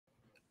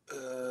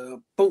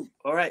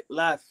All right,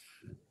 live.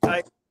 All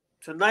right.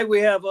 Tonight we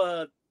have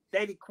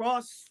Danny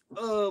Cross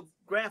of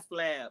GRAFF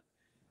LAB.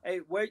 Hey,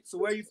 wait. So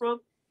where are you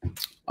from?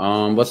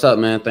 What's up,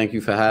 man? Thank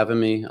you for having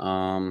me.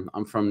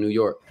 I'm from New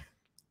York.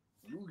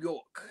 New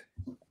York.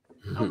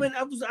 I mean,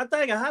 I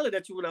think I hollered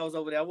at you when I was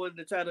over there. I wanted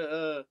to try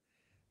to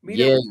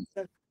meet up Yeah, with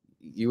you.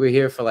 you were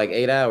here for like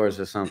 8 hours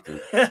or something.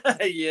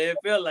 Yeah, it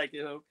felt like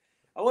it. Huh?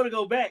 I want to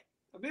go back.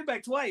 I've been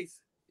back twice.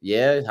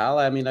 Yeah,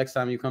 holla at me next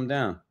time you come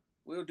down.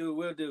 We'll do.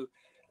 We'll do.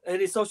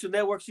 Any social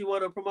networks you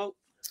want to promote?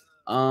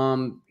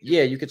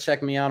 Yeah, you could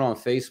check me out on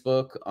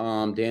Facebook.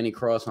 Danny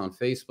Cross on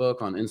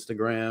Facebook, on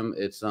Instagram.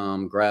 It's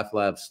Graph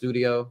Lab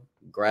Studio.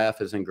 Graph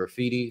is in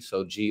graffiti,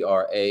 so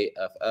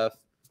GRAFF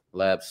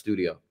Lab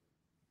Studio.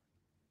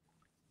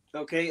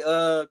 Okay.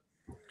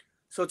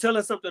 So tell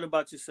us something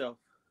about yourself.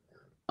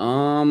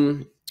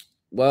 Um,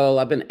 well,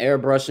 I've been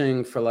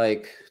airbrushing for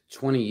like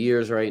 20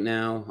 years right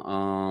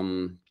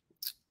now.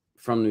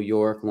 From New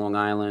York, Long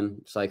Island.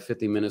 It's like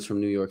 50 minutes from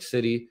New York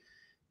City.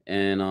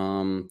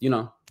 And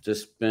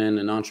just been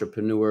an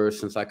entrepreneur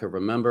since I could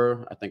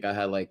remember. I think I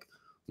had like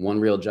one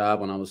real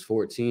job when I was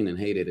 14 and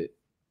hated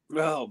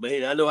Oh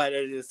man, I know how that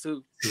is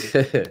too.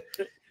 it.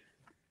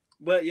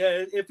 But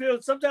yeah, it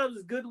feels sometimes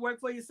it's good to work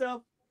for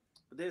yourself,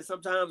 but then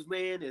sometimes,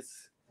 man,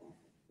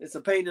 it's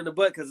a pain in the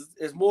butt because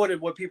it's more than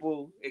what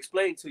people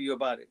explain to you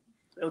about it.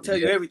 They don't tell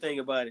you Yeah, everything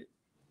about it.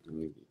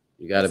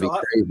 you got to be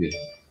So crazy.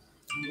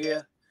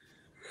 yeah.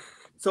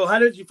 So how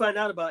did you find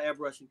out about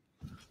airbrushing?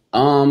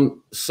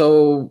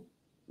 So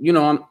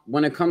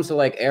when it comes to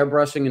like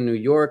airbrushing in New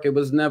York, it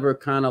was never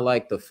kind of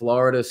like the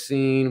Florida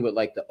scene with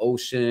like the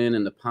ocean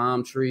and the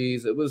palm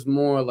trees. It was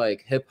more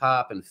like hip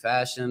hop and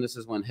fashion. This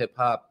is when hip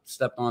hop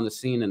stepped on the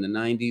scene in the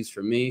 90s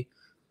for me.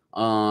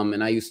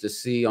 And I used to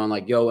see on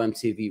like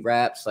MTV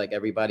Raps, like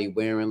everybody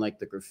wearing like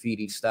the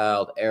graffiti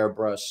styled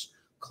airbrush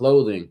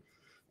clothing.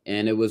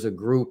 And it was a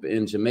group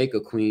in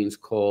Jamaica, Queens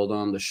called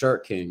the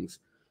Shirt Kings.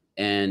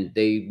 And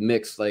they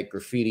mixed like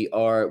graffiti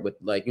art with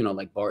like,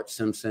 like Bart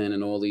Simpson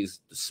and all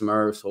these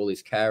Smurfs, all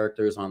these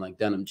characters on like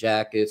denim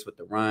jackets with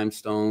the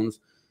rhinestones.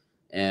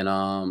 And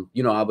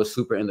I was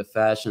super into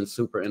fashion,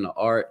 super into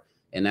art.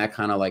 And that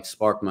kind of like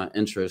sparked my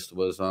interest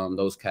was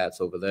those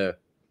cats over there.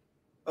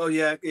 Oh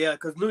yeah, yeah,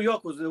 because New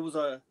York was it was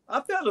a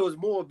I felt it was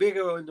more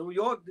bigger in New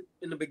York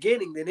in the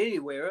beginning than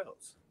anywhere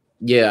else.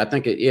 Yeah, I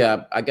think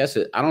I guess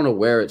I don't know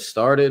where it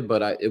started,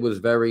 but it was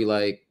very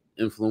like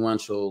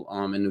influential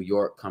in New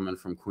York coming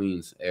from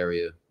Queens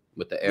area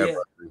with the Yeah,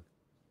 airbrushing.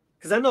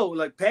 because I know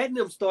like Pat and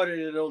them started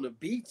it on the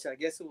beach. I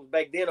guess it was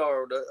back then,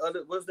 or the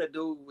other what's that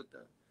dude with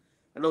the?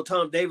 I know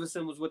Tom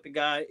Davidson was with the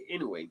guy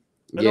anyway.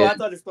 I know Yeah, I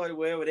thought it started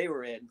wherever they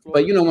were at in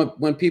but Florida.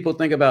 when people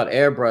think about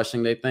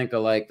airbrushing, they think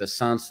of like the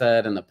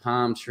sunset and the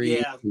palm trees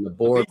Yeah, and the the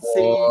beach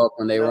scene. boardwalk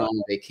when they were Yeah,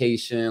 on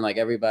vacation. Like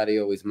everybody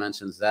always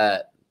mentions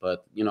that,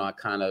 but I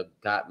kind of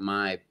got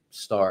my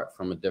start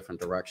from a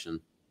different direction.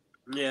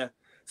 yeah.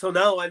 So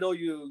now I know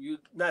you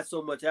not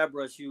so much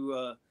airbrush.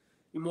 You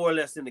more or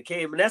less in the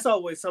cam, and that's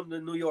always something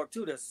in New York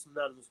too. That's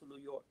synonymous with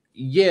New York.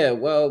 Yeah,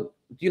 well,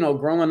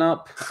 growing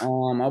up,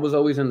 I was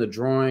always into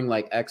drawing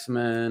like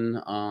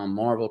X-Men,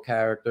 Marvel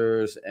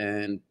characters,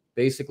 and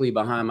basically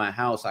behind my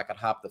house, I could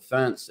hop the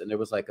fence, and there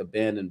was like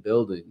abandoned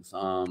buildings,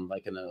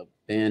 like an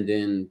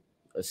abandoned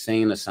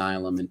insane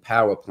asylum and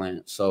power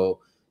plant. So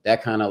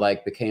that kind of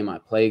like became my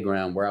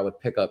playground where I would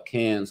pick up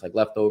cans, like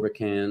leftover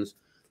cans.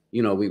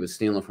 We would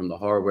steal them from the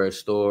hardware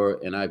store,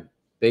 and I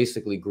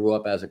basically grew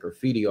up as a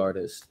graffiti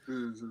artist.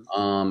 Hmm.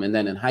 And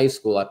then in high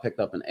school, I picked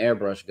up an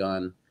airbrush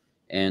gun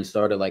and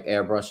started like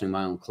airbrushing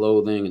my own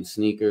clothing and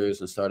sneakers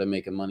and started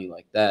making money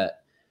like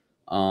that.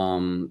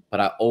 But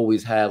I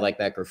always had like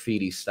that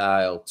graffiti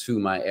style to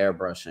my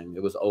airbrushing.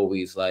 It was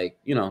always like,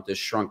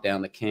 just shrunk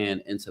down the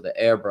can into the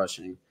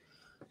airbrushing.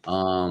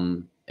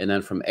 And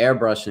then from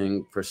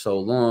airbrushing for so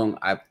long,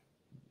 I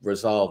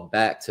resolved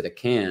back to the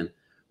can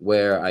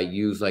where I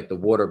use like the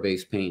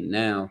water-based paint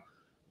now.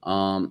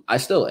 I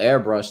still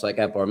airbrush like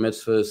at bar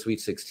mitzvahs, sweet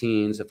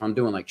 16s. If I'm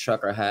doing like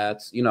trucker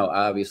hats,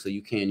 obviously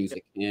you can't use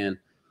a can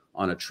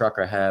on a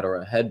trucker hat or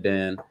a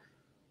headband.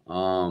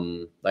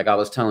 Like I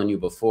was telling you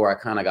before, I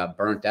kind of got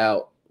burnt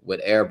out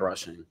with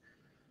airbrushing,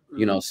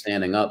 Hmm.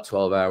 standing up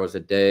 12 hours a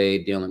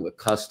day, dealing with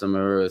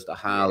customers, the Yeah.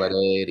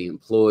 holiday, the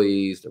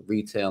employees, the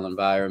retail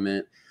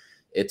environment.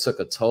 It took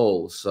a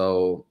toll.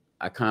 So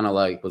I kind of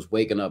like was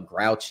waking up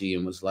grouchy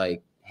and was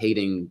like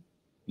hating,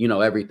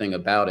 everything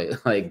about it,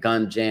 like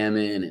gun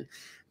jamming and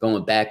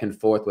going back and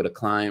forth with a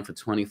client for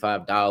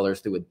 $25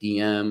 through a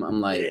DM.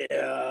 I'm like,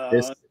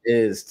 this Yeah.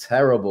 is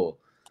terrible.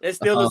 It's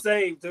still the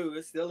same too.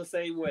 It's still the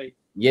same way.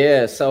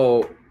 Yeah,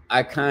 so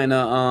I kind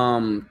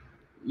of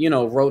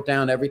wrote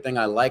down everything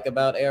I like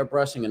about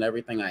airbrushing and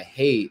everything I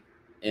hate,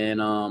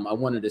 and I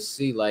wanted to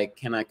see like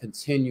can I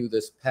continue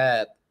this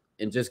path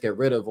and just get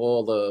rid of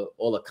all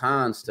the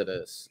cons to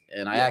this,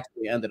 and I Yeah.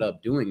 actually ended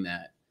up doing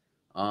that,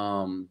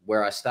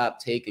 where I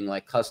stopped taking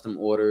like custom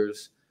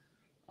orders.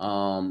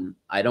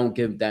 I don't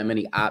give that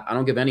many I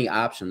don't give any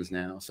options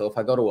now. So if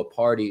I go to a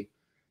party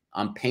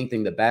I'm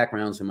painting the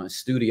backgrounds in my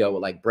studio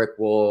with like brick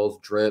walls,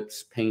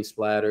 drips, paint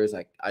splatters.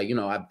 Like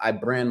I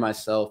brand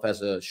myself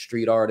as a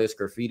street artist,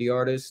 graffiti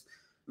artist,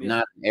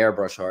 not an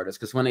airbrush artist.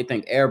 Because when they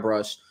think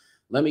airbrush,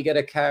 let me get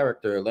a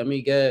character, let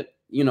me get,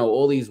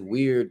 all these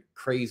weird,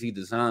 crazy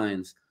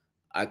designs.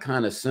 I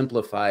kind of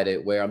simplified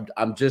it where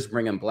I'm just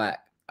bringing black.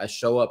 I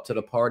show up to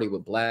the party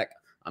with black.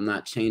 I'm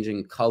not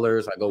changing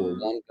colors. I go with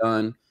one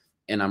gun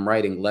and I'm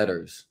writing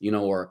letters,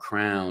 or a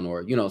crown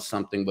or,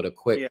 something with a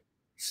quick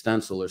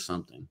stencil or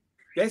something.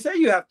 They say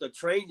you have to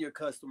train your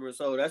customers,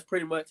 so that's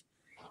pretty much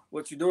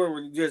what you're doing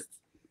when you just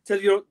tell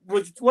you.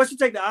 Once you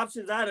take the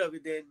options out of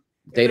it, then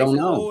they don't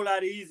know. A whole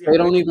lot easier. They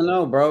don't even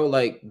know, bro.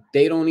 Like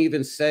they don't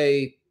even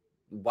say,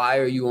 why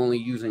are you only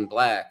using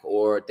black?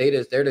 Or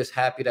they're just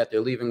happy that they're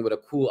leaving with a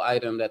cool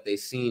item that they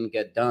seen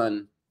get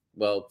done.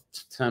 Well,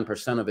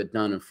 10% of it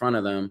done in front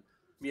of them.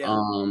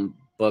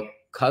 But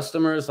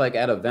customers, like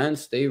at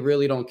events, they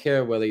really don't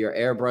care whether you're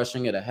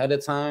airbrushing it ahead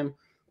of time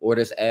or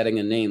just adding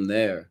a name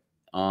there.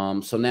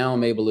 So now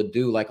I'm able to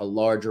do like a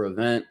larger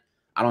event.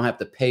 I don't have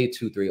to pay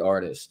 2-3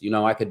 artists.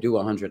 I could do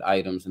 100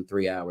 items in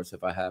 3 hours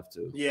if I have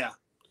to. Yeah.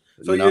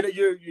 So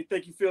you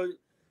think you feel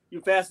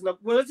you're fast enough?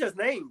 Well, it's just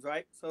names,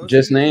 right? So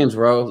just names,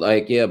 bro.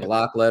 Like,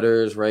 block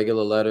letters,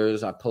 regular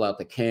letters. I pull out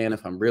the can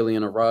if I'm really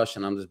in a rush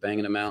and I'm just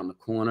banging them out in the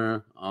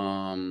corner.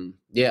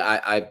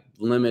 I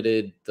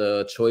limited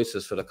the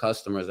choices for the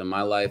customers, and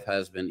my life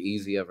has been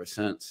easy ever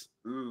since.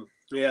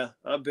 Yeah,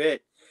 I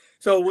bet.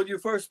 So when you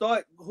first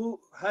start, who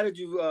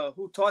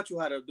taught you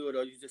how to do it,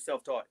 or you just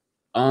self-taught?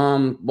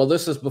 Well,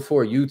 this is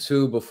before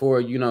YouTube,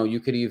 before, you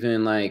could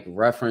even like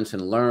reference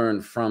and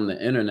learn from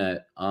the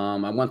internet.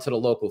 I went to the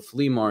local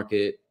flea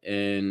market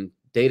and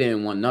they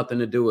didn't want nothing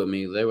to do with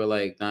me. They were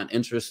like not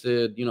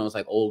interested, it's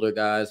like older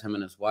guys, him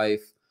and his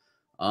wife.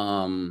 So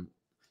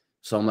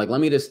I'm like,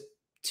 let me just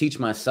teach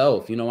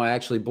myself. I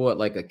actually bought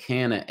like a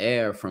can of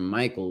air from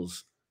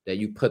Michael's that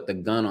you put the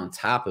gun on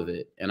top of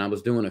it. And I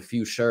was doing a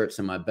few shirts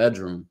in my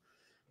bedroom.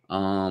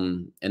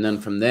 And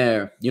then from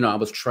there, I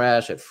was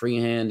trash at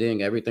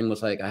freehanding. Everything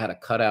was like, I had to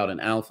cut out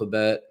an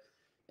alphabet,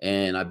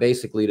 and I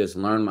basically just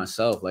learned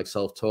myself, like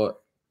self-taught.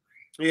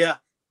 Yeah.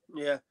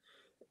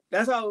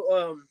 That's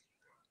how,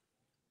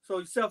 so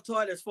you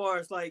self-taught as far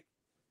as like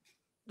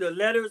the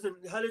letters, and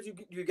how did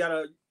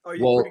are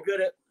you pretty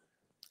good at?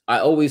 I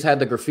always had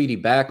the graffiti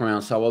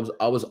background. So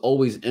I was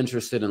always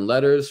interested in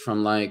letters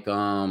from like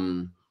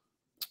a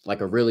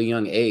really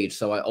young age.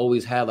 So I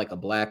always had like a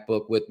black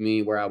book with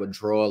me where I would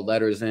draw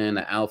letters in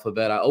the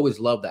alphabet. I always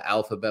loved the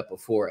alphabet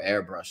before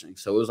airbrushing.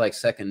 So it was like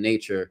second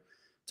nature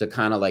to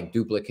kind of like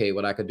duplicate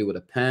what I could do with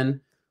a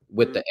pen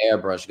with the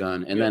airbrush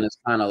gun. And then it's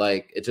kind of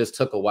like, it just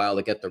took a while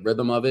to get the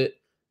rhythm of it.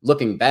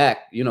 Looking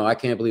back, I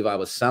can't believe I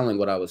was selling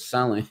what I was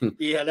selling.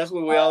 Yeah, that's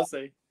what we all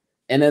say.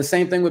 And then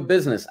same thing with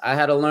business. I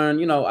had to learn,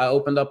 I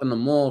opened up in the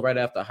mall right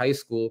after high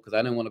school because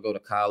I didn't want to go to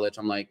college.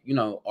 I'm like,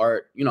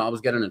 art, I was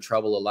getting in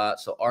trouble a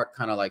lot. So art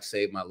kind of like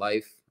saved my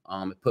life.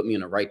 It put me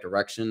in the right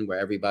direction where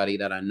everybody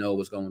that I know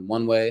was going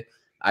one way.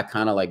 I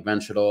kind of like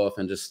ventured off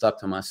and just stuck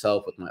to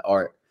myself with my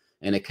art.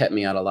 And it kept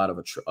me out a lot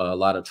of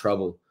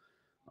trouble.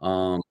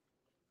 But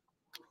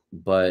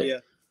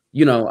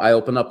I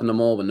opened up in the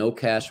mall with no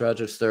cash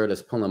register,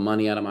 just pulling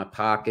money out of my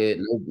pocket,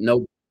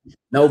 no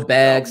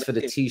bags for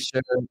the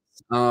t-shirts.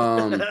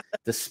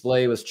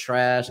 Display was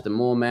trash. The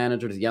mall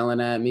manager was yelling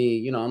at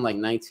me. I'm like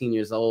 19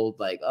 years old,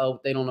 like, oh,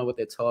 they don't know what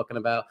they're talking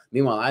about.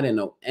 Meanwhile, I didn't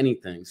know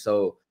anything.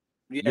 So,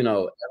 can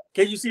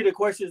you see the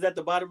questions at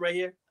the bottom right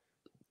here?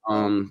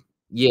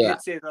 Yeah.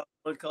 It says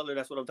one color.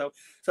 That's what I'm talking.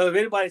 So if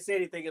anybody say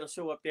anything, it'll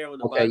show up there on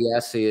the bottom. Okay, yeah, I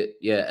see it.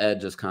 Yeah, Ed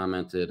just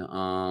commented.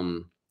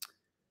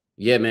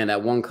 Yeah, man,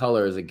 that one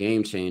color is a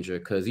game changer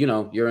because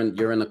you're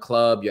in the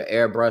club, you're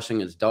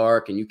airbrushing, it's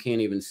dark, and you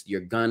can't even,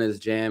 your gun is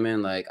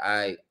jamming. Like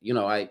I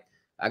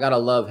got a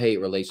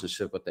love-hate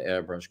relationship with the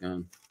airbrush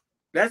gun.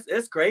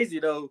 It's crazy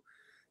though,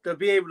 to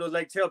be able to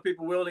like tell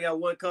people we only got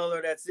one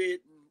color, that's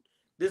it.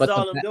 This is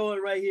all I'm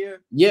doing right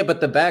here. Yeah, but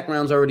the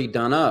background's already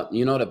done up.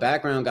 The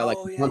background got like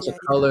a bunch of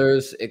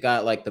colors. It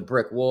got like the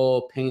brick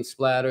wall, paint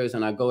splatters,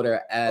 and I go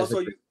there as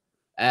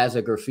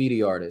a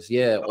graffiti artist.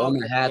 Yeah, all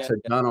my hats are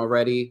done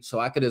already. So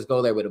I could just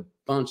go there with a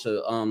bunch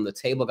of, the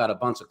table got a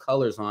bunch of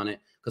colors on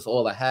it because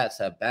all the hats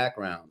have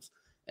backgrounds.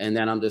 And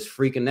then I'm just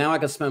freaking. Now I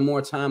can spend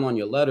more time on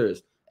your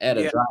letters, add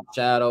a drop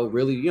shadow,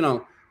 really,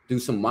 do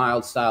some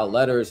mild style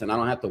letters, and I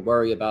don't have to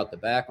worry about the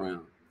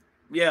background.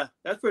 Yeah,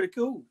 that's pretty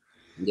cool.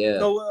 Yeah.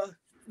 So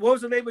what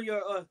was the name of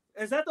your,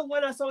 is that the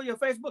one I saw on your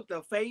Facebook,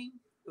 the Fame?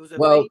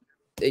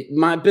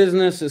 My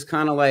business is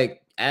kind of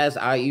like, as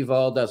I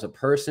evolved as a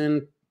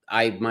person,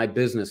 my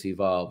business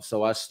evolved.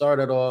 So I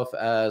started off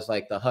as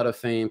like the Hut of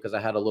Fame because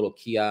I had a little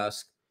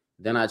kiosk.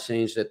 Then I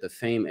changed it to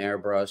Fame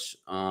Airbrush.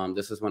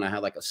 This is when I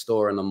had like a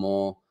store in the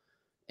mall.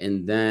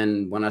 And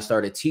then when I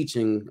started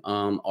teaching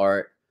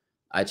art,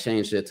 I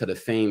changed it to the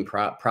Fame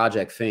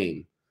Project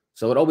Fame.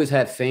 So it always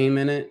had Fame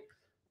in it.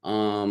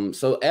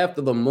 So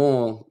after the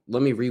mall,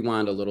 let me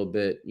rewind a little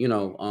bit.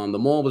 The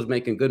mall was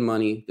making good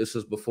money. This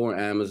was before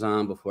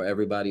Amazon, before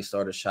everybody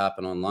started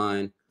shopping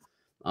online.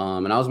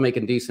 And I was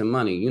making decent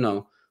money,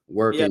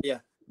 working Yeah.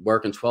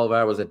 working 12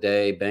 hours a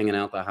day, banging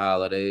out the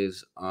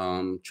holidays,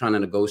 trying to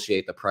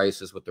negotiate the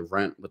prices with the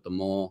rent with the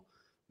mall.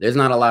 There's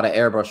not a lot of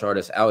airbrush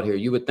artists out here.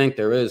 You would think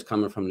there is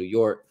coming from New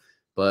York,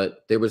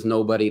 but there was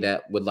nobody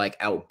that would like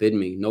outbid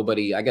me.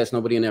 Nobody, I guess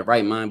nobody in their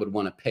right mind would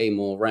want to pay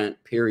more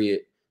rent,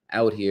 period,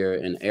 out here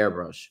in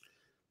airbrush.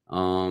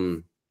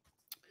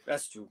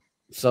 That's true.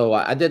 So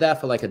I did that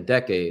for like a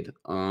decade.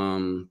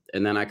 And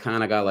then I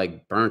kind of got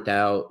like burnt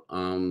out.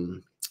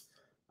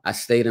 I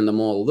stayed in the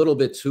mall a little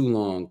bit too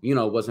long,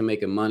 wasn't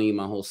making money.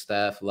 My whole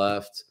staff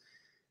left.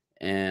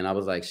 And I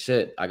was like,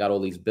 shit, I got all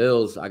these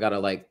bills. I got to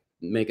like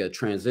make a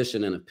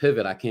transition and a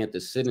pivot. I can't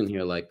just sit in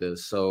here like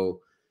this.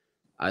 So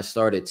I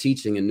started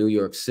teaching in New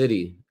York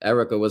City.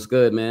 Erica, what's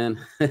good, man?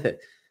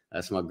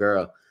 That's my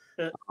girl.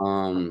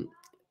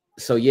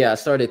 So yeah, I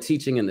started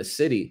teaching in the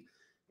city.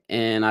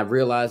 And I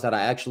realized that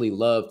I actually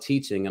love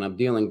teaching, and I'm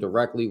dealing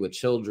directly with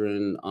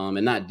children,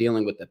 and not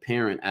dealing with the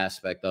parent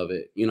aspect of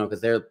it,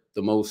 because they're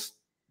the most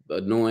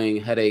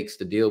annoying headaches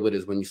to deal with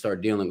is when you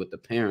start dealing with the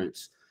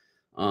parents.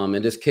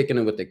 And just kicking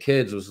it with the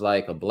kids was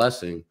like a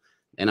blessing.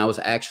 And I was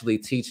actually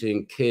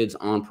teaching kids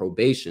on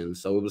probation.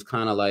 So it was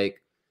kind of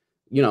like,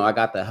 I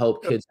got to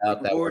help kids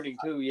out that rewarding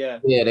too, yeah.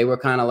 Yeah, they were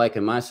kind of like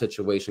in my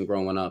situation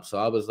growing up. So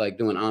I was like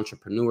doing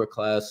entrepreneur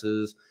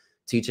classes,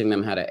 teaching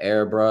them how to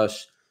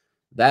airbrush.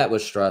 That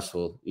was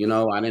stressful.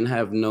 I didn't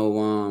have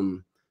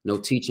no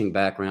teaching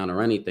background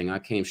or anything. I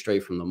came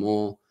straight from the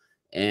mall,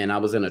 and I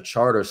was in a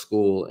charter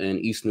school in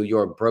East New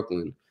York,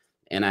 Brooklyn.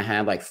 And I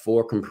had like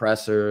 4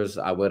 compressors.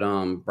 I would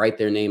write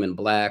their name in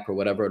black or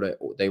whatever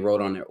they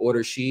wrote on their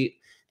order sheet.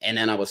 And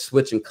then I was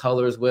switching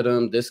colors with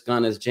them. This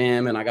gun is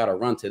jamming. I got to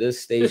run to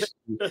this station.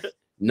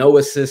 No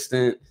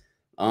assistant.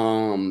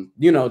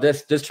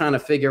 Just trying to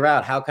figure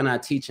out how can I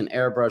teach an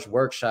airbrush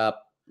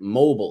workshop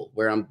mobile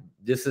where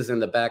this is in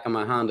the back of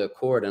my Honda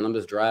Accord and I'm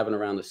just driving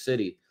around the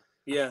city.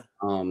 Yeah.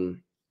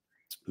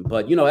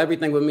 But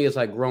everything with me is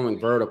like growing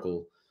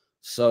vertical.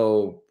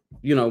 So,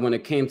 when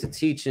it came to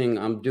teaching,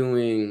 I'm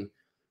doing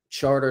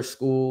charter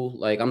school.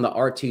 Like I'm the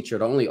art teacher,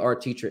 the only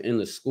art teacher in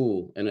the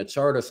school. In a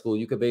charter school,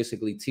 you could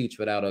basically teach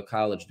without a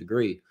college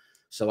degree.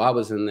 So I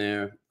was in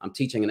there. I'm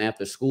teaching an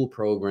after school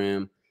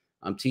program.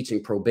 I'm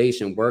teaching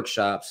probation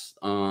workshops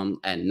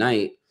at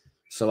night.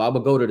 So I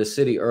would go to the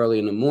city early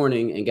in the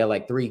morning and get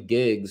like 3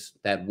 gigs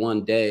that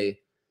one day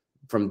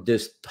from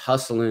just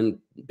hustling,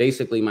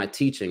 basically my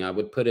teaching. I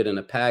would put it in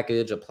a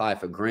package, apply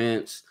for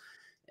grants,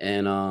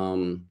 and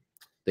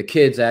the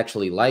kids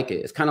actually like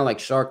it. It's kind of like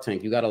Shark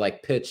Tank. You got to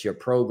like pitch your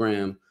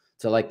program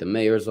to like the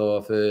mayor's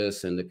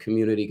office, and the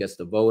community gets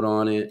to vote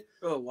on it.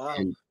 Oh, wow.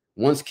 And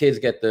once kids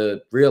get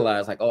to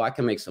realize like, oh, I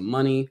can make some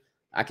money,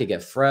 I could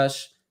get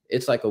fresh,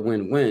 it's like a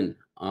win-win.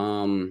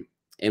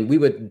 And we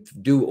would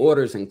do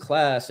orders in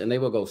class and they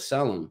would go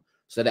sell them.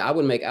 So that I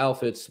would make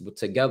outfits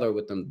together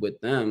with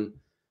them.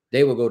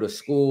 They would go to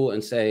school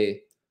and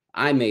say,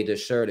 I made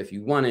this shirt. If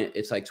you want it,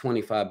 it's like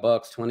 $25,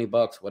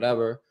 $20,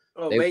 whatever.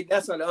 Oh, mate,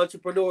 that's an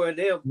entrepreneur in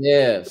them.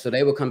 Yeah. So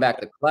they would come back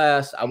to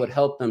class. I would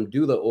help them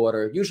do the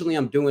order. Usually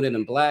I'm doing it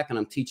in black and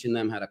I'm teaching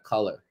them how to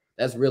color.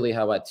 That's really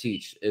how I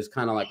teach. It's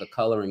kind of like a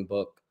coloring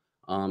book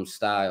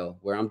style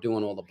where I'm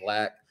doing all the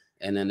black.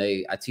 And then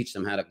I teach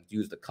them how to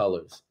use the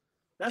colors.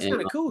 That's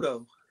kind of cool,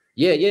 though.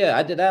 Yeah.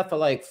 I did that for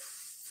like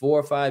 4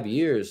 or 5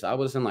 years. I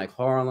was in like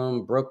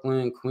Harlem,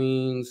 Brooklyn,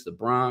 Queens, the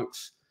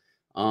Bronx.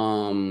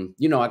 I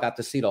got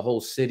to see the whole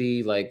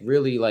city, like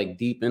really like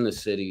deep in the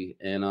city,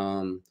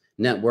 and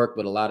networked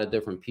with a lot of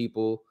different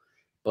people.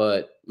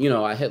 But,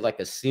 I hit like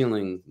a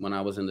ceiling when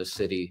I was in the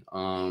city.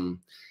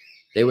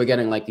 They were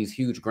getting like these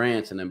huge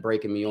grants and then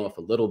breaking me off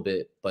a little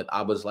bit, but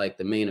I was like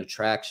the main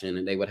attraction,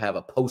 and they would have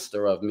a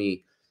poster of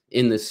me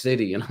in the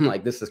city. And I'm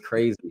like, this is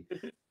crazy.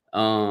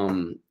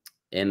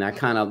 And I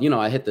kind of,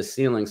 I hit the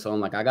ceiling. So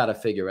I'm like, I got to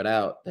figure it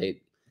out.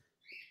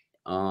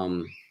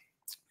 And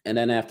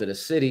then after the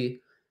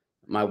city,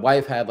 my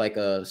wife had like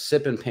a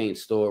sip and paint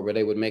store where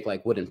they would make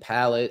like wooden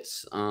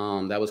pallets.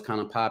 That was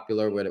kind of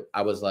popular, where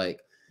I was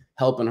like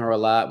helping her a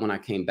lot. When I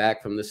came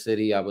back from the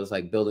city, I was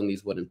like building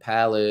these wooden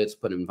pallets,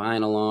 putting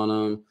vinyl on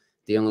them,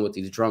 dealing with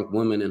these drunk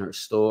women in her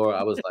store.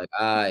 I was like,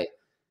 I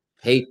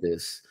hate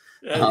this.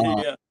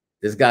 Yeah.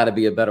 There's got to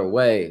be a better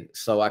way.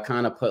 So I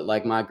kind of put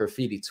like my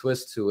graffiti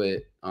twist to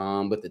it,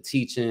 with the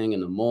teaching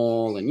and the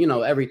mall and,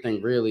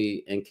 everything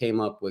really, and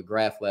came up with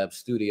GRAFF LAB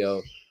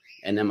Studio.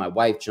 And then my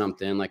wife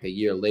jumped in like a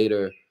year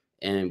later,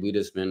 and we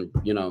just been,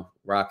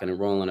 rocking and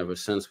rolling ever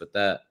since with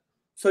that.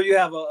 So you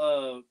have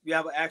an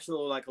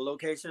actual like a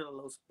location, a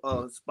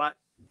little spot?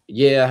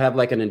 Yeah, I have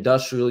like an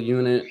industrial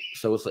unit,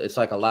 so it's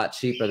like a lot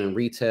cheaper than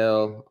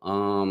retail.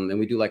 And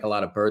we do like a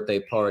lot of birthday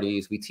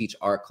parties. We teach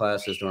art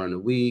classes during the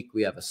week.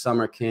 We have a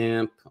summer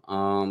camp.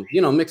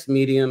 Mixed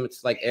medium.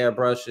 It's like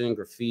airbrushing,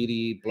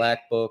 graffiti,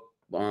 black book,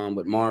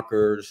 with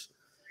markers.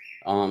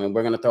 And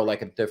we're gonna throw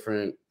like a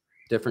different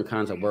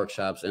kinds of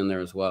workshops in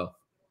there as well.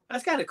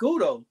 That's kind of cool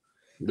though.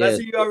 Yeah. I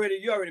see you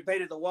already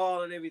painted the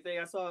wall and everything.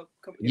 I saw.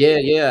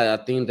 Yeah.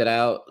 I themed it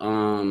out.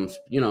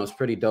 It's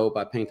pretty dope.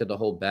 I painted the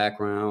whole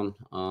background.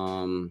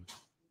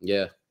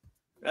 Yeah.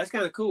 That's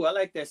kind of cool. I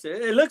like that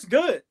shit. It looks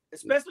good,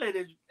 especially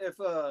if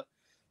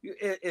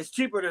it's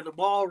cheaper than the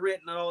mall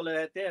rent and all of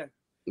that there.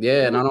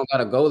 Yeah, and I don't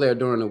gotta go there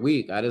during the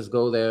week. I just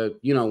go there,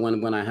 you know,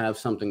 when I have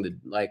something to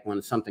like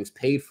when something's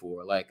paid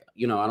for. Like,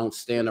 you know, I don't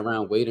stand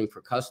around waiting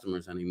for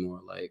customers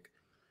anymore. Like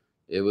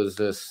it was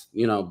just,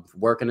 you know,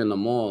 working in the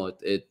mall,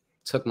 it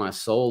took my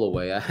soul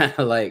away. I had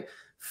to like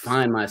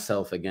find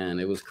myself again.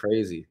 It was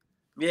crazy.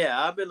 Yeah,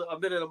 I've been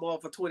in the mall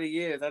for 20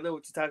 years. I know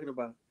what you're talking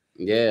about.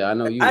 Yeah, I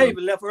know you I know.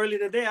 even left early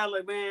today. I was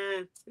like,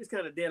 man, it's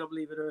kind of dead. I'm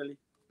leaving early.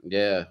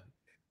 Yeah.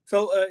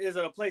 So, is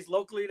it a place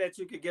locally that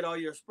you could get all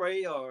your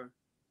spray or?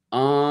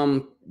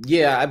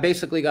 Yeah, I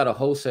basically got a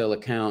wholesale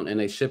account and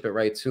they ship it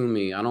right to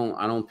me. I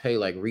don't pay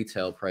like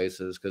retail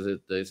prices because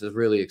it's just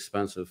really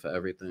expensive for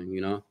everything,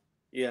 you know.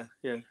 Yeah,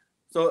 yeah.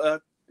 So,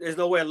 there's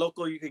nowhere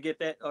local you could get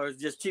that, or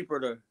it's just cheaper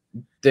to.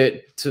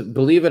 That to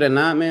believe it or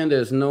not, man,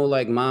 there's no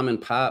like mom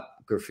and pop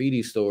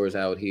graffiti stores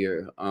out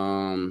here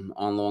on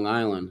Long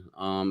Island.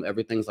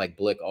 Everything's like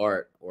Blick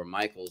Art or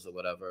Michael's or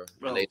whatever.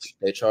 And Oh,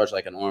 they charge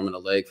like an arm and a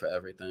leg for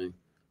everything.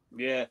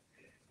 yeah.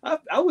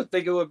 I would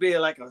think it would be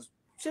like a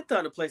shit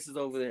ton of places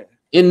over there.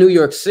 In New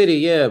York City,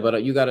 yeah,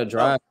 but you got to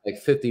drive Oh,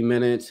 like 50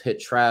 minutes, hit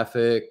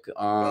traffic.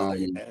 oh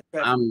yeah. Traffic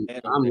bad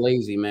over I'm there.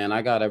 lazy, man.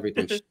 I got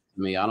everything shipped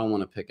to me. I don't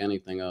want to pick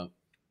anything up.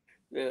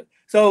 Yeah.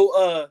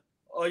 So,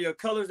 are your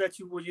colors that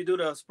you when you do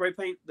the spray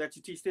paint that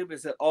you teach them,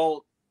 is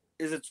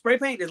it spray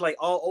paint is like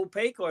all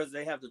opaque, or does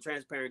they have the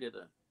transparent in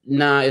it?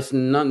 Nah, it's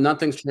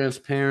nothing's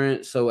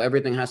transparent, so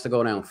everything has to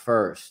go down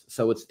first.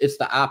 So it's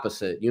the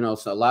opposite, you know.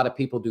 So a lot of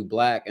people do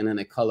black and then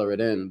they color it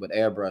in with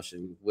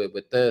airbrushing.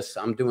 With this,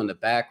 I'm doing the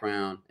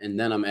background and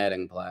then I'm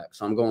adding black.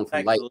 So I'm going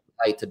from Like,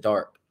 light to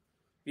dark.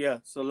 yeah,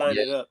 so line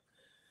Yeah. it up.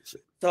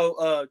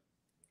 So,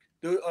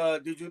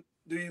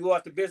 do you go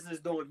out to business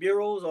doing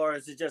murals, or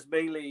is it just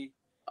mainly?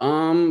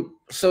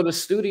 So the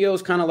studio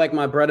is kind of like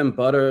my bread and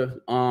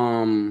butter.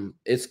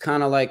 It's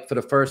kind of like for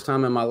the first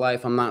time in my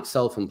life, I'm not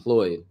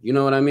self-employed. You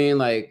know what I mean?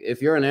 Like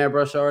if you're an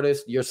airbrush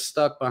artist, you're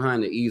stuck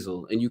behind the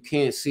easel and you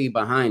can't see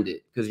behind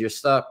it because you're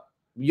stuck,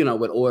 you know,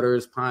 with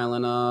orders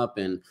piling up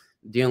and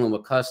dealing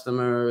with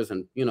customers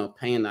and, you know,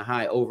 paying the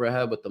high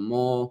overhead with the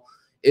mall.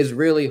 It's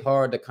really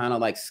hard to kind of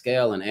like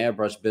scale an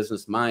airbrush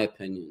business, my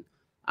opinion.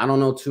 I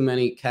don't know too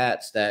many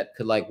cats that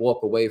could like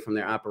walk away from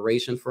their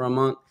operation for a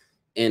month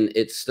and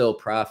it's still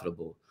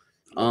profitable.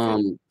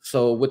 Okay.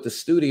 So with the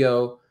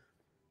studio,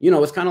 you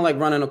know, it's kind of like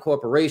running a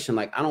corporation.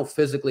 Like I don't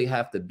physically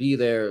have to be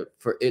there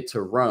for it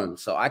to run.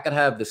 So I could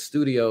have the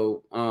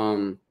studio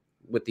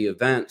with the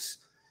events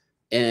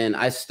and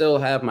I still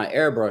have my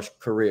airbrush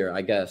career,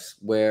 I guess,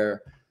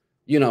 where,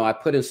 you know, I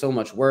put in so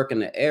much work in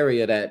the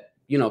area that,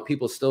 you know,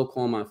 people still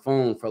call my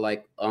phone for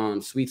like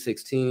sweet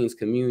 16s,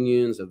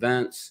 communions,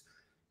 events,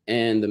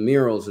 and the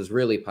murals is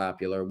really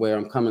popular where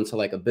I'm coming to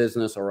like a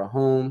business or a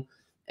home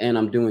and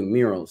I'm doing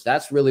murals.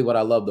 That's really what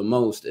I love the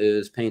most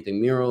is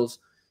painting murals.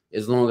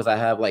 As long as I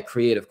have like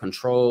creative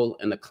control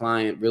and the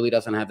client really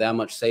doesn't have that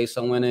much say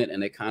so in it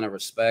and they kind of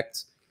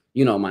respect,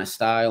 you know, my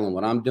style and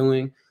what I'm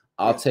doing,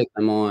 I'll Yeah. take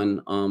them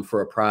on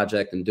for a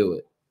project and do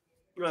it.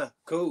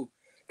 Cool.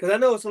 Because I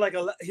know it's like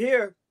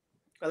here,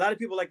 a lot of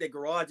people like their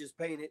garages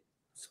painted,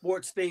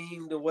 sports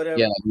themed or Yeah, whatever.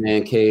 like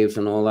man caves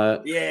and all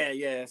that. Yeah,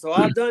 yeah. So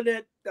I've done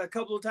that a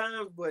couple of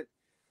times, but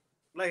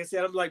like I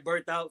said, I'm like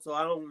burnt out, so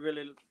I don't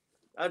really.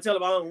 I tell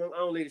them I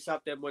don't leave the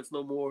shop that much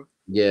no more.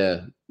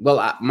 Yeah.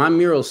 Well, my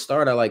murals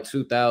start at like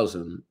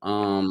 2000.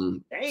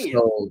 Damn.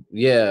 So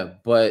yeah,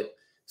 but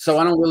so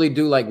I don't really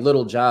do like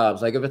little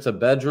jobs. Like if it's a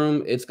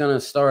bedroom, it's gonna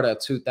start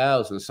at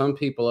 2000. Some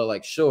people are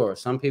like, sure.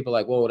 Some people are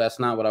like, whoa, that's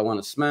not what I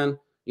want to spend.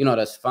 You know,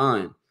 that's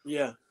fine.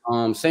 Yeah.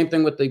 Same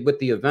thing with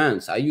the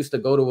events. I used to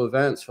go to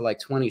events for like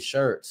 20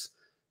 shirts.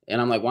 And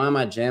I'm like, why am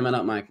I jamming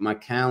up my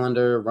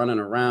calendar, running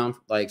around?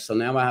 Like, so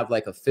now I have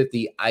like a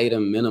 50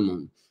 item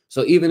minimum.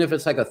 So even if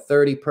it's like a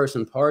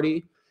 30-person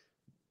party,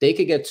 they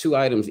could get 2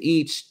 items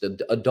each.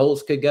 The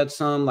adults could get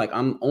some. Like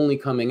I'm only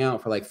coming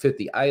out for like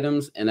 50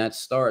 items, and that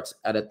starts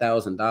at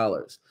 $1,000.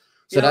 So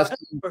Yeah, that's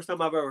that's the first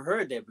time I've ever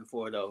heard that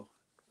before, though.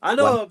 I why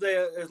know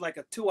there's like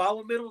a 2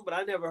 hour minimum, but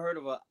I never heard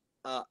of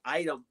a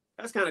item.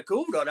 That's kind of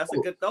cool, though. That's a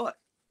good thought.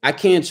 I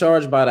can't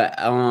charge by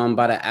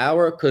the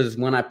hour because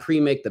when I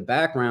pre-make the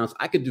backgrounds,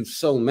 I could do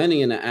so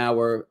many in an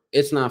hour.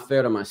 It's not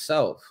fair to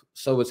myself.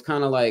 So it's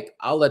kind of like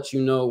I'll let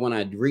you know when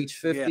I reach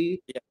Yeah,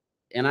 50. yeah,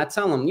 And I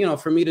tell them, you know,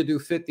 for me to do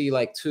 50,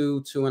 like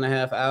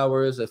 2.5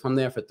 hours, if I'm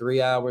there for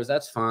 3 hours,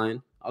 that's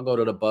fine. I'll go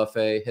to the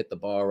buffet, hit the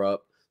bar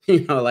up,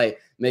 you know, like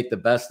make the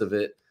best of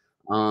it.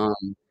 Um,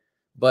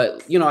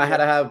 but you know, I had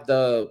yeah, to have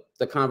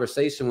the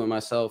conversation with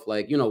myself,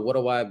 like, you know, what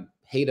do I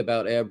hate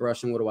about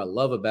airbrushing? What do I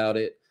love about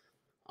it?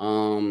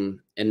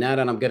 And now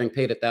that I'm getting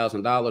paid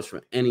 $1,000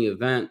 for any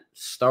event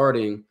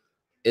starting,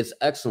 it's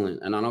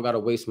excellent. And I don't got to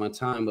waste my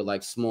time with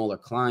like smaller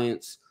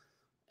clients.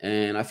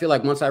 And I feel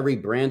like once I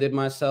rebranded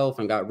myself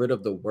and got rid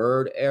of the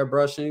word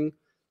airbrushing,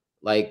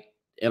 like,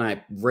 and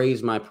I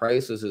raised my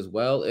prices as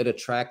well, it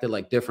attracted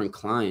like different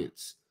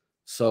clients.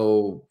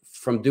 So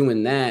from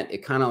doing that,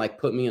 it kind of like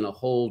put me in a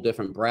whole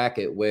different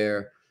bracket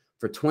where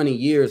for 20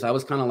 years, I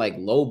was kind of like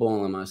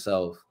lowballing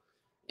myself.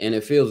 And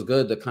it feels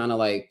good to kind of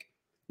like,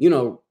 you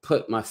know,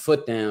 put my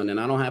foot down, and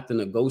I don't have to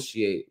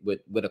negotiate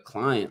with a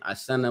client. I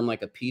send them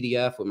like a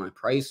PDF with my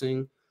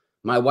pricing.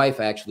 My wife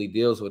actually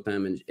deals with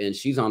them, and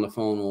she's on the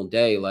phone all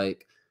day.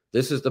 Like,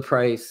 this is the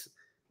price,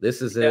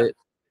 this is Yeah. it.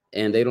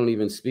 And they don't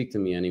even speak to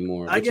me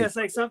anymore. I guess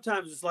like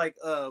sometimes it's like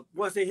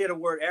once they hear the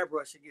word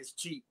airbrush, it gets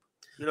cheap.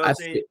 You know what I'm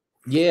saying?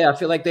 Yeah, I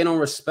feel like they don't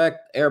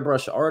respect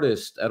airbrush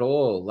artists at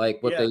all,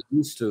 like what Yeah. they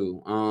used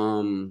to.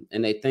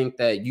 And they think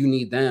that you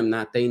need them,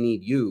 not they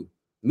need you.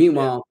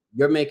 Meanwhile,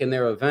 you're making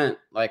their event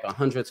like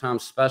 100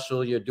 times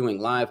special. You're doing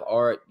live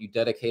art. You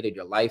dedicated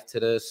your life to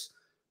this.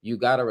 You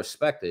gotta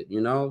respect it,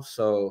 you know?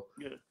 So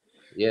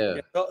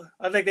yeah. So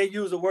I think they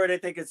use the word. They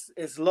think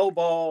it's low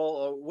ball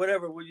or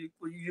whatever when you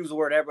use the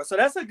word airbrush. So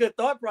that's a good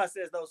thought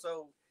process though.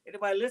 So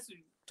anybody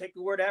listening, take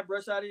the word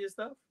airbrush out of your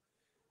stuff.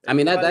 I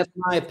mean, that's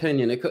my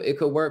opinion. It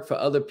could work for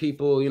other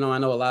people. You know, I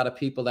know a lot of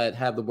people that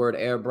have the word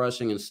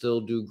airbrushing and still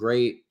do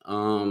great.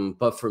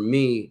 But for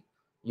me,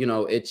 you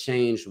know, it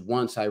changed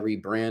once I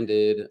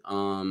rebranded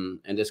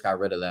and just got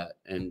rid of that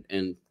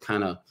and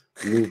kind of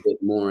moved it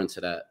more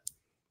into that.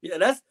 Yeah,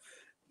 that's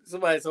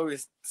somebody told me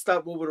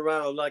stop moving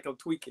around like I'm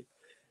tweaking.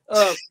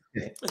 I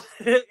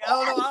don't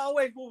know. I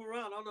always move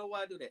around. I don't know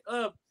why I do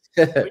that.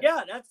 But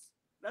yeah,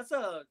 that's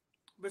a.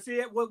 But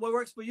see, what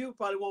works for you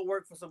probably won't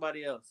work for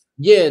somebody else.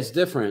 Yeah, it's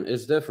different.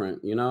 It's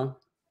different, you know.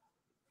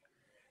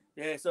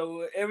 Yeah,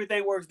 so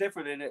everything works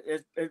different,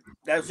 and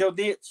that's your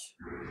niche.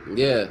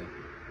 Yeah.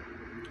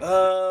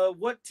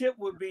 What tip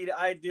would be the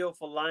ideal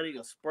for lining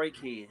a spray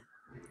can?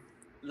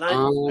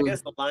 I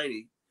guess the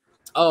lining.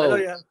 Oh,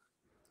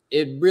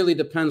 it really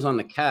depends on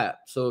the cap.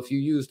 So if you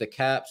use the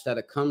caps that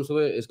it comes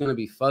with, it's gonna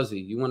be fuzzy.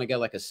 You want to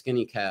get like a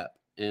skinny cap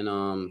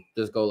and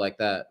just go like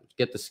that.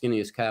 Get the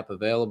skinniest cap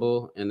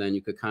available, and then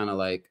you could kind of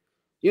like,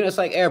 you know, it's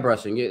like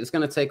airbrushing. It's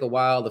gonna take a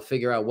while to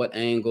figure out what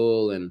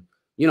angle, and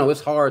you know,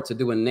 it's hard to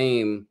do a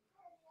name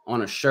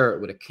on a shirt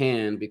with a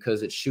can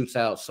because it shoots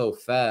out so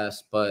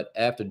fast. But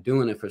after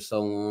doing it for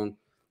so long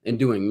and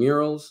doing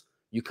murals,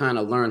 you kind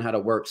of learn how to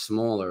work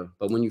smaller.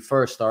 But when you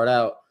first start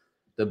out,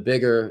 the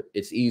bigger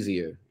it's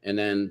easier. And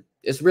then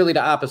it's really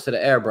the opposite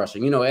of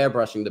airbrushing. You know,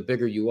 airbrushing, the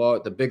bigger you are,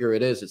 the bigger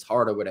it is. It's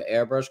harder with an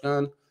airbrush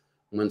gun.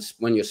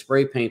 When you're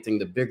spray painting,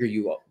 the bigger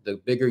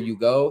you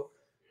go,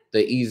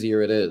 the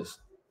easier it is.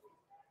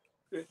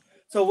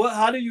 So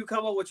how do you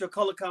come up with your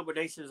color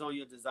combinations on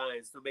your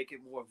designs to make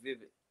it more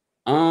vivid?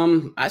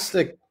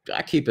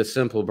 I keep it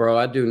simple, bro.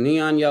 I do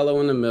neon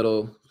yellow in the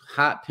middle,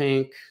 hot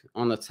pink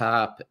on the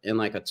top, and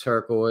like a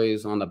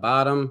turquoise on the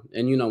bottom.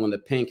 And you know, when the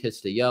pink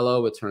hits the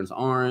yellow, it turns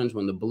orange.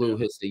 When the blue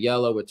hits the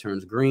yellow, it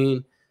turns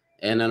green.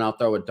 And then I'll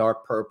throw a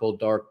dark purple,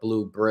 dark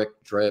blue brick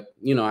drip.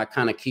 You know, I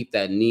kind of keep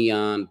that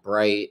neon,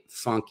 bright,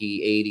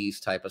 funky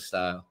 80s type of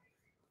style.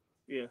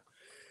 Yeah.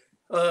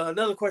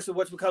 Another question,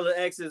 what we call it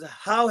X, is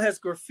how has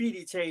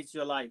graffiti changed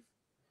your life?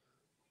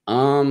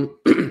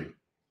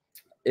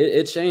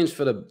 It changed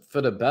for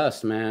the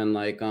best, man.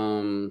 Like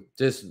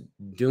just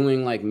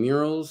doing like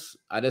murals,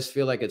 I just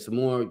feel like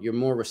you're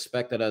more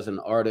respected as an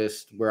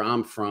artist where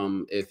I'm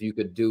from if you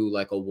could do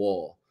like a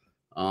wall.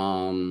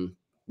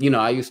 You know,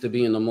 I used to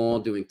be in the mall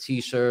doing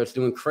t-shirts,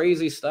 doing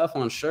crazy stuff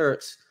on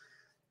shirts.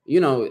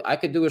 You know, I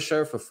could do a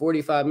shirt for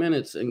 45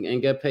 minutes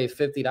and get paid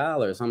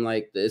 $50. I'm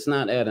like, it's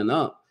not adding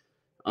up.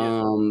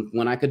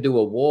 When I could do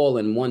a wall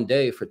in one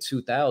day for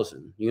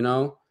 2,000, you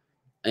know.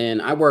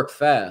 And I work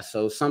fast.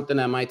 So something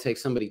that might take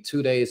somebody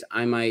 2 days,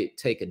 I might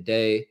take a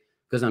day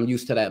because I'm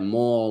used to that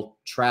mall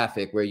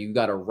traffic where you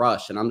got to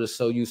rush. And I'm just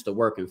so used to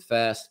working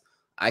fast.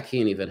 I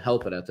can't even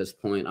help it at this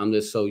point. I'm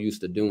just so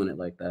used to doing it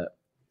like that.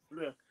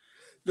 Yeah.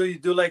 Do you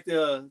do like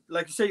you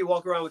say you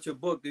walk around with your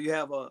book? Do you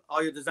have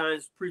all your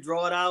designs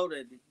pre-drawn out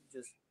and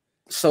just?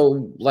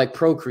 So like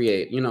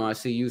Procreate, you know, I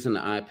see using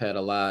the iPad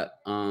a lot.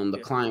 The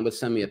client would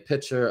send me a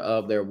picture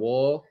of their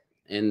wall,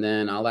 and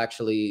then I'll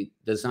actually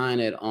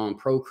design it on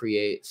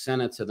Procreate,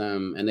 send it to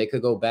them, and they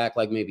could go back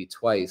like maybe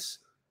twice.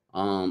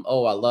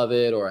 Oh, I love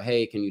it, or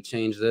hey, can you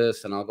change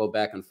this? And I'll go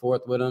back and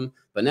forth with them.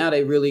 But now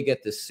they really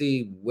get to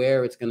see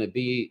where it's going to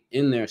be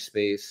in their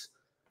space.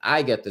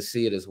 I get to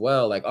see it as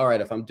well. Like, all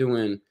right, if I'm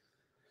doing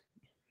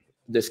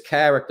this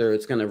character,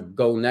 it's going to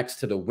go next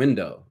to the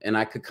window, and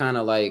I could kind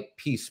of like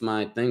piece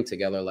my thing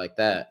together like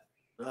that.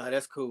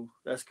 That's cool.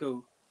 That's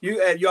cool.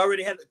 You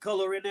already had the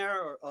color in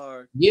there,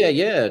 or? Yeah.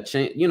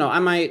 You know, I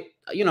might,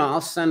 you know,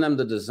 I'll send them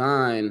the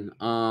design.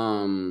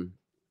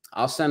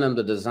 I'll send them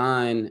the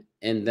design,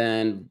 and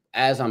then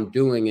as I'm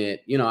doing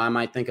it, you know, I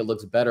might think it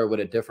looks better with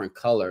a different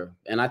color,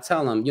 and I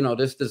tell them, you know,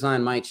 this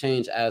design might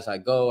change as I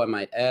go. I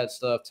might add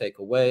stuff, take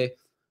away,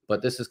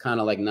 but this is kind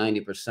of like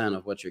 90%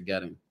 of what you're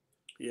getting.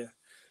 Yeah.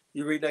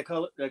 You read that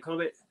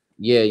comment?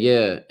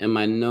 Yeah. Am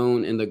I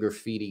known in the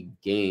graffiti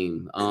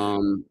game?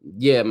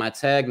 Yeah, my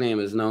tag name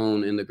is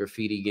known in the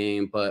graffiti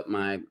game, but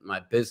my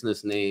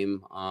business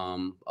name,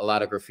 a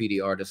lot of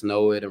graffiti artists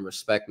know it and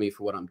respect me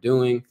for what I'm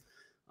doing.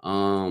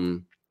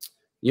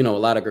 you know, a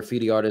lot of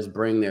graffiti artists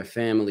bring their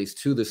families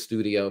to the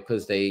studio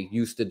because they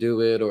used to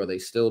do it or they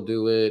still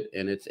do it,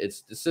 and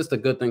it's just a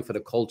good thing for the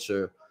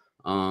culture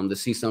to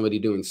see somebody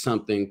doing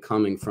something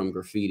coming from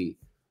graffiti.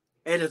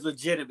 And it's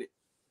legitimate.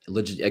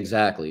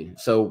 Exactly.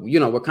 So, you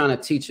know, we're kind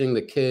of teaching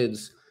the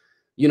kids,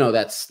 you know,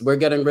 we're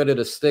getting rid of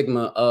the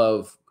stigma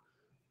of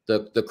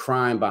the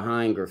crime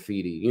behind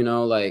graffiti. You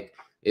know, like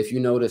if you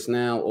notice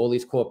now, all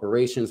these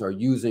corporations are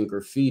using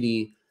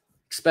graffiti,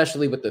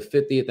 especially with the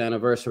 50th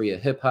anniversary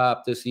of hip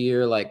hop this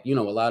year. Like, you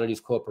know, a lot of these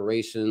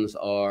corporations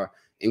are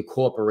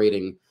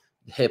incorporating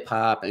hip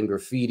hop and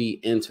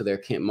graffiti into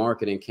their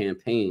marketing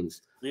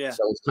campaigns. Yeah.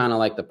 So it's kind of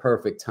like the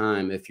perfect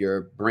time if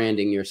you're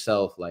branding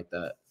yourself like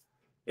that.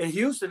 In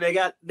Houston,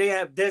 they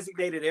have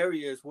designated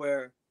areas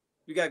where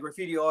you got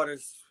graffiti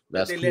artists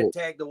that they cool. let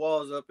tag the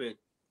walls up in.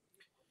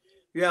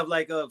 You have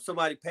like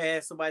somebody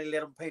pass, somebody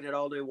let them paint it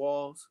all their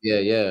walls. Yeah,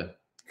 yeah.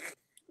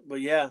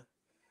 But yeah,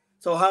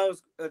 so how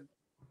is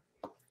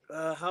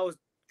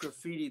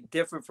graffiti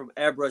different from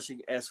airbrushing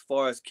as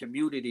far as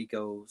community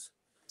goes?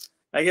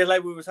 I guess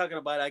like we were talking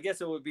about, I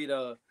guess it would be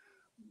the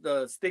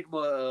stigma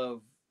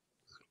of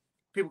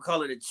people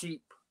calling it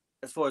cheap,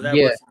 as far as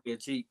airbrushing being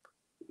cheap.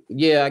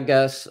 Yeah, I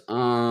guess.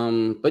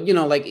 But you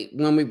know, like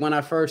when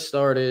I first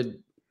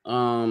started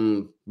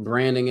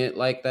branding it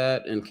like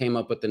that and came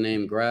up with the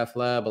name GRAFF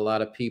LAB, a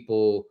lot of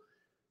people,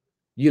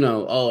 you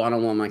know, oh, I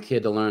don't want my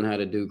kid to learn how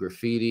to do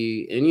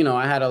graffiti. And you know,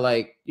 I had to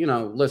like, you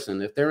know,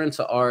 listen, if they're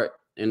into art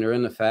and they're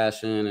into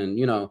fashion and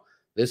you know,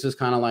 this is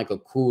kind of like a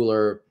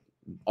cooler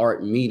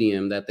art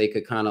medium that they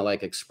could kind of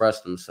like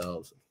express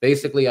themselves.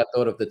 Basically, I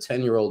thought of the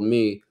 10-year-old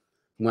me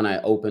when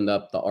I opened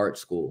up the art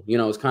school. You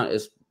know,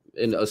 it's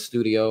in a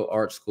studio,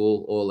 art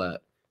school, all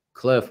that.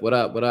 Cliff, what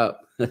up? What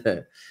up?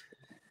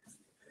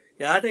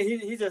 Yeah, I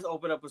think he just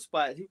opened up a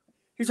spot.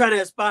 He's trying to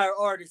inspire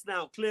artists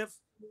now, Cliff.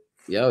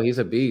 Yo, he's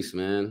a beast,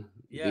 man.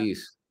 Yeah.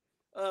 Beast.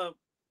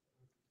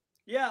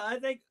 Yeah, I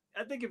think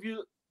if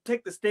you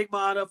take the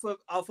stigma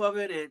off of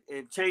it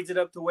and change it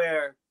up to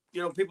where,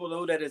 you know, people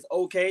know that it's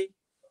okay.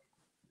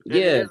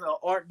 Yeah. It's an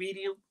art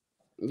medium.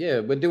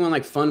 Yeah, we're doing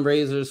like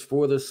fundraisers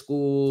for the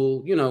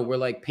school. You know, we're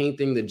like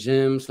painting the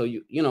gym. So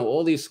you know,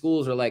 all these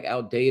schools are like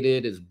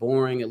outdated. It's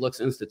boring. It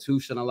looks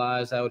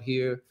institutionalized out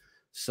here.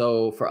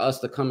 So for us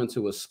to come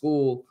into a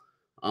school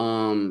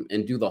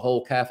and do the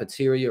whole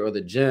cafeteria or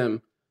the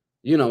gym,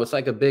 you know, it's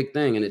like a big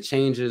thing, and it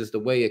changes the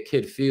way a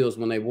kid feels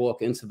when they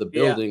walk into the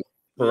building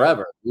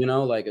forever. You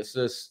know, like it's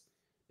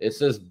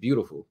just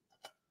beautiful.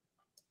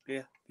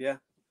 Yeah, yeah.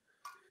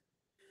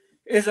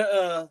 Is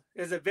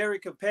it very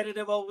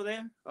competitive over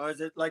there, or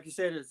is it like you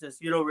said? It's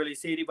just you don't really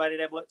see anybody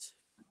that much.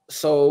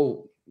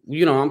 So,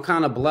 you know, I'm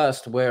kind of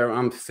blessed where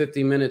I'm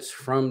 50 minutes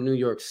from New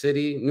York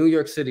City. New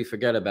York City,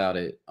 forget about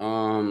it.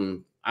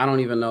 I don't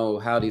even know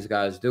how these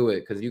guys do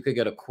it because you could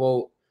get a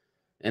quote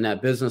and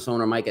that business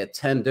owner might get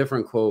 10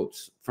 different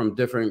quotes from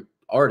different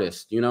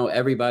artists. You know,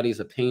 everybody's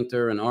a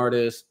painter, an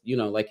artist. You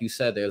know, like you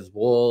said, there's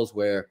walls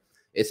where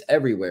it's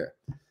everywhere.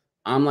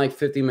 I'm like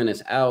 50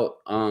 minutes out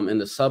in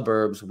the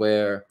suburbs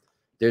where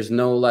there's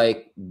no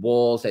like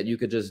walls that you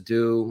could just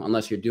do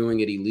unless you're doing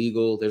it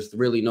illegal. There's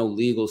really no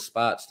legal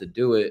spots to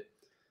do it.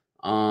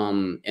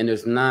 And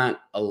there's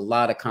not a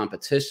lot of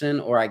competition,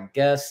 or I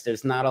guess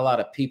there's not a lot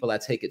of people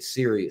that take it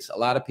serious. A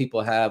lot of people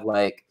have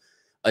like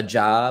a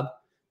job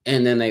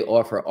and then they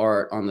offer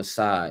art on the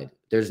side.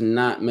 There's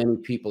not many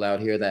people out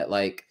here that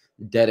like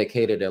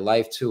dedicated their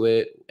life to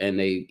it and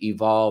they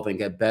evolve and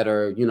get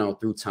better, you know,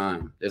 through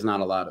time. There's not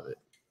a lot of it.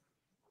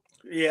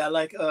 Yeah,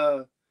 like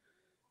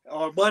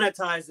or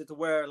monetize it to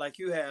where like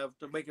you have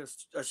to make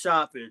a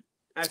shop and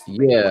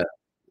actually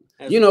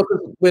you know,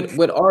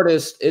 with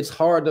artists, it's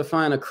hard to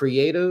find a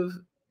creative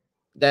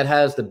that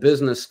has the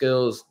business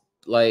skills.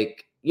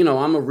 Like, you know,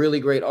 I'm a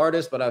really great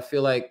artist, but I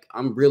feel like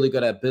I'm really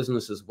good at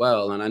business as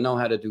well. And I know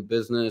how to do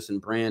business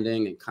and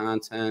branding and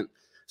content.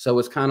 So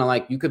it's kind of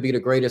like you could be the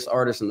greatest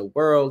artist in the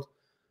world.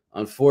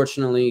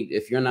 Unfortunately,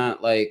 if you're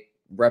not like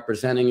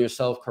representing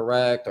yourself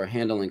correct or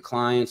handling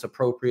clients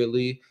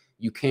appropriately,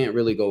 you can't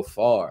really go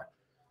far.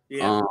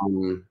 Yeah.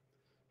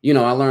 You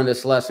know, I learned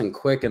this lesson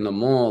quick in the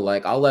mall.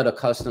 Like, I'll let a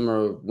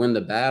customer win the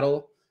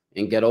battle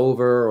and get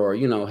over, or,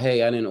 you know,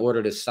 hey, I didn't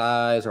order this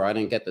size or I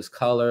didn't get this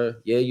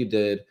color. Yeah, you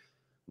did.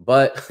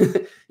 But,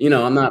 you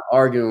know, I'm not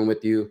arguing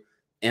with you,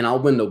 and I'll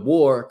win the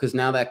war because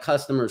now that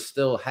customer is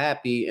still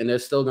happy and they're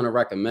still going to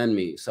recommend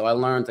me. So I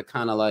learned to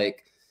kind of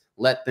like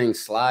let things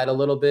slide a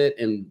little bit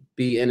and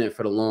be in it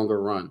for the longer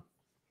run.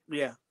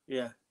 Yeah,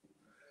 yeah.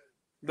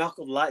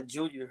 Malcolm Lott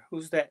Jr.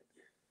 Who's that?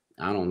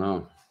 I don't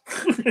know.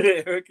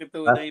 Eric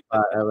threw a name.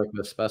 Eric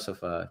was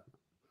specified.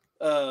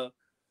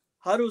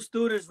 How do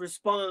students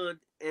respond,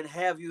 and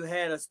have you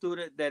had a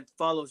student that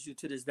follows you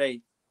to this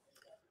day?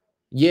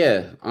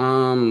 Yeah,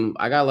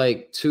 I got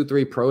like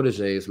 2-3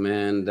 proteges,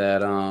 man,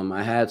 that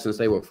I had since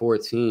they were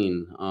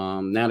 14.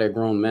 Now they're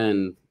grown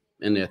men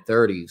in their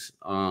 30s.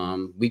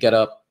 We get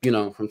up, you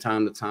know, from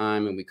time to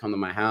time and we come to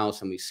my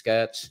house and we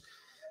sketch.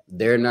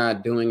 They're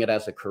not doing it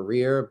as a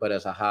career, but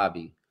as a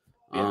hobby.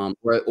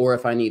 Or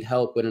if I need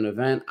help with an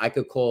event, I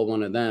could call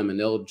one of them and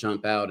they'll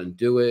jump out and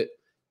do it,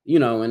 you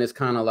know, and it's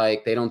kind of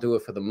like they don't do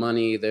it for the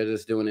money. They're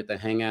just doing it to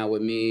hang out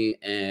with me.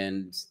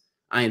 And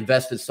I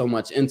invested so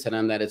much into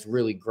them that it's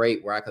really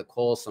great where I could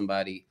call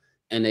somebody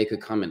and they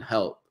could come and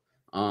help.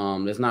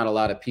 There's not a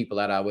lot of people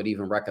that I would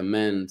even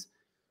recommend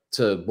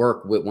to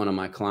work with one of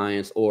my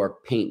clients or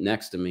paint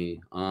next to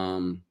me.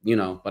 You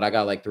know, but I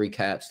got like 3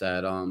 cats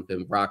that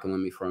been rocking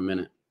with me for a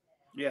minute.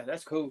 Yeah,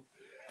 that's cool.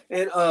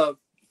 And that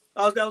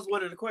was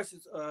one of the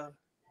questions.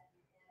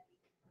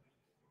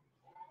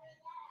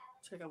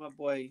 Check out my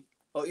boy.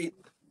 Oh,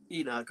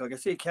 Enoch. I can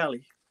see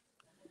Cali.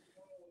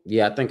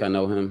 Yeah, I think I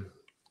know him.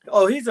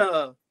 Oh, he's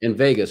in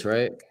Vegas,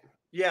 right?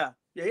 Yeah,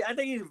 I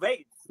think he's in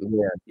Vegas.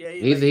 Yeah,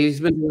 he's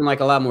been doing like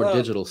a lot more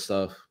digital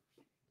stuff.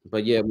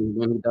 But yeah,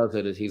 when he does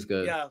it, he's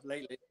good. Yeah,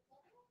 lately.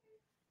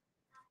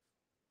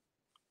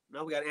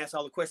 Now we got to answer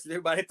all the questions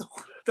everybody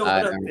throw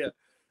it up there.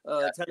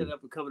 Tell it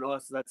up and coming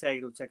artists. I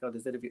tag them, check out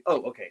this interview.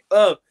 Oh, okay.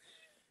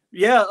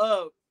 Yeah.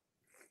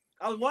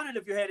 I was wondering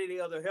if you had any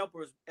other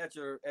helpers at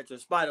your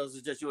spot, or is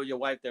it just you and your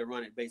wife that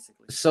run it,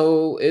 basically?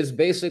 So it's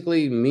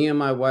basically me and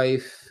my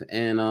wife,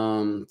 and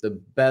the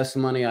best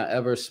money I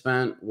ever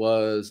spent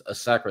was a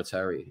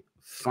secretary.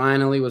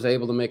 Finally was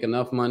able to make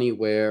enough money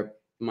where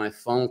my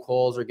phone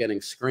calls are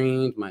getting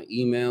screened, my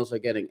emails are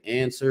getting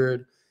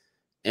answered,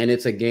 and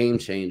it's a game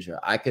changer.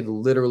 I could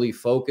literally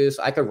focus.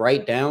 I could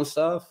write down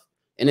stuff,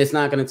 and it's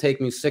not going to take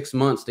me 6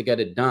 months to get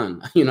it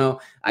done. You know,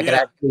 I could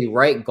actually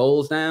write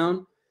goals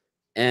down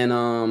and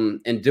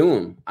do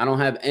them. I don't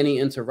have any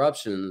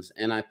interruptions,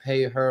 and I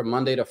pay her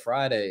Monday to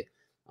Friday.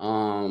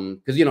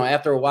 Because you know,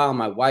 after a while,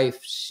 my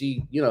wife,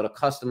 she, you know, the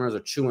customers are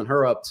chewing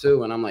her up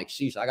too, and I'm like,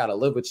 sheesh, I gotta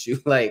live with you.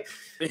 Like,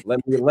 let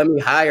me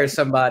hire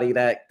somebody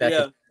that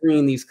can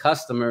screen these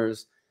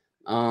customers.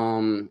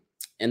 And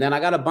then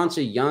I got a bunch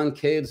of young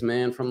kids,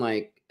 man, from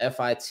like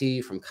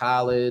FIT, from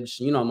college.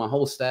 You know, my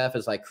whole staff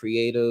is like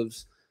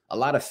creatives, a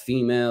lot of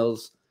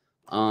females.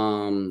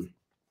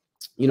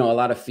 You know, a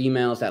lot of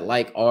females that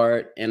like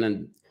art,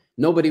 and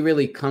nobody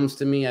really comes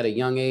to me at a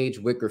young age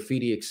with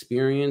graffiti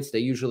experience. They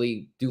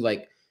usually do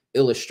like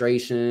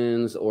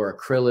illustrations or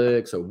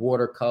acrylics or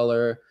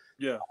watercolor.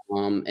 Yeah.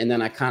 And then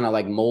I kind of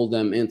like mold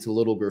them into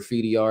little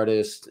graffiti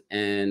artists,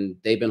 and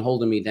they've been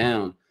holding me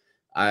down.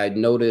 I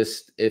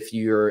noticed if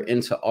you're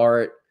into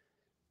art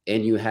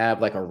and you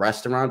have like a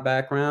restaurant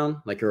background,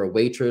 like you're a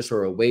waitress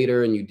or a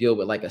waiter and you deal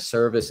with like a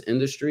service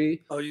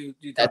industry,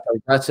 that's a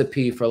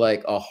recipe for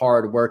like a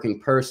hardworking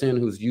person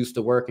who's used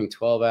to working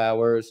 12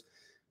 hours,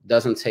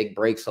 doesn't take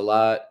breaks a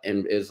lot,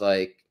 and is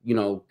like, you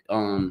know,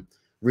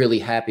 really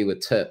happy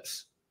with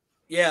tips.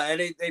 Yeah, and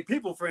they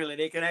people friendly.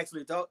 They can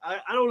actually talk. I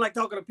don't like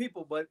talking to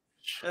people, but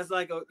that's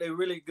like they're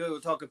really good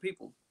with talking to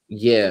people.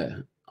 Yeah.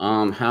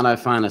 How did I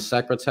find a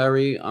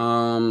secretary?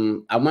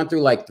 I went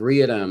through like 3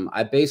 of them.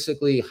 I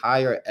basically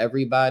hire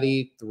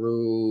everybody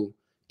through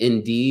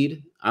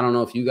Indeed. I don't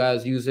know if you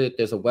guys use it.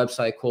 There's a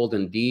website called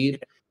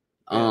Indeed.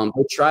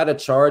 They try to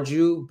charge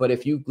you, but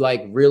if you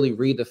like really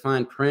read the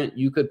fine print,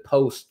 you could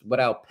post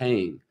without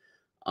paying.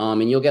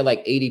 And you'll get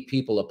like 80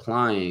 people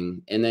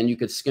applying, and then you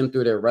could skim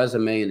through their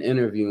resume and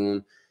interview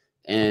them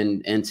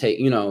and take,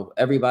 you know,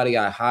 everybody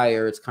I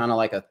hire, it's kind of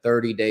like a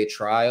 30-day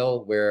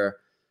trial where,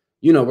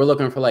 you know, we're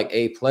looking for like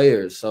A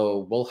players.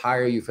 So we'll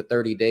hire you for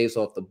 30 days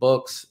off the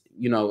books.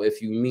 You know, if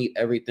you meet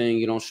everything,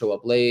 you don't show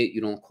up late,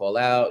 you don't call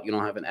out, you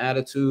don't have an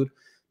attitude,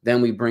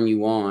 then we bring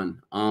you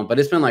on. But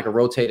it's been like a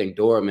rotating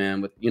door, man,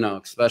 with, you know,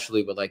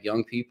 especially with like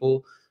young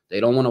people, they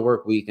don't want to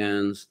work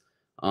weekends.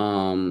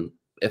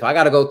 If I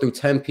got to go through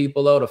 10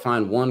 people though to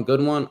find one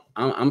good one,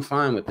 I'm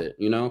fine with it,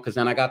 you know, because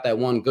then I got that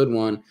one good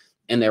one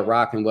and they're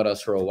rocking with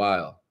us for a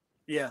while.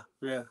 Yeah,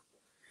 yeah.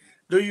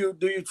 Do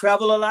you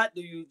travel a lot?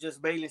 Do you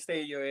just mainly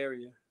stay in your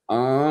area?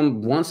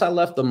 Once I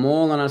left the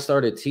mall and I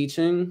started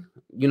teaching,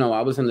 you know,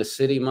 I was in the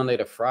city Monday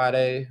to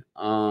Friday.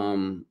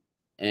 And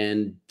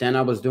then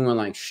I was doing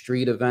like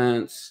street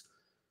events,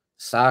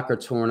 soccer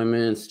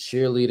tournaments,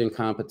 cheerleading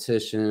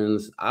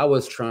competitions. I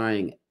was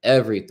trying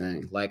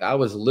everything. Like I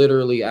was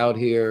literally out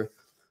here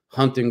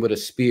hunting with a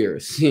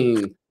spear,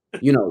 seeing,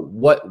 you know,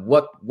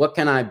 what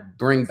can I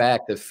bring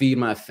back to feed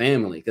my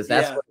family? Because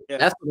that's what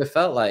it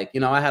felt like. You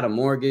know, I had a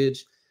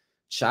mortgage,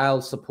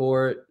 child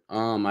support.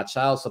 My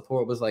child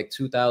support was like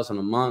 $2,000 a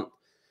month.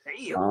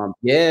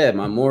 Yeah,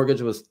 my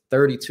mortgage was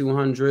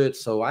 $3,200.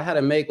 So I had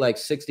to make like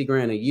 60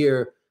 grand a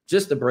year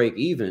just to break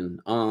even.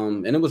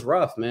 And it was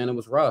rough, man. It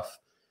was rough.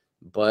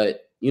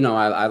 But you know,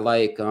 I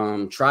like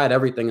tried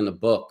everything in the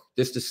book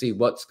just to see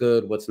what's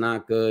good, what's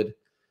not good.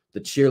 The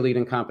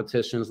cheerleading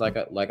competitions, like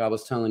I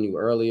was telling you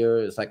earlier,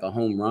 is like a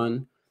home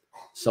run.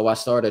 So I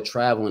started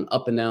traveling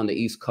up and down the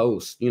East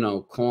Coast, you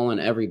know, calling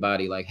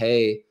everybody like,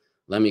 hey,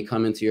 let me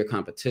come into your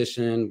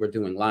competition. We're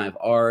doing live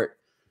art.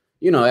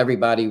 You know,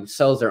 everybody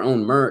sells their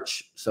own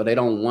merch, so they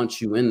don't want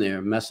you in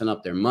there messing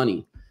up their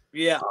money.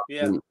 Yeah.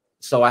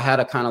 So I had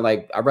to kind of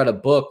like, I read a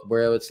book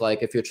where it's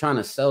like, if you're trying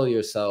to sell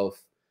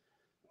yourself,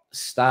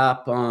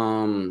 stop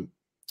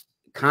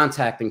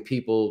contacting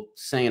people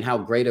saying how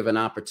great of an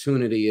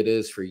opportunity it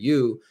is for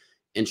you,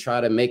 and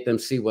try to make them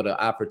see what an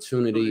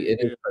opportunity it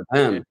is for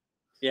Yeah. them.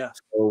 Yeah.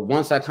 So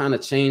once I kind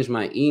of changed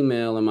my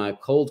email and my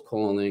cold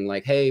calling,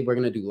 like, hey, we're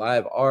going to do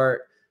live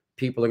art.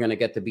 People are going to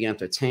get to be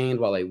entertained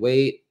while they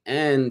wait.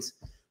 And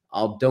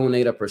I'll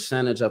donate a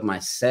percentage of my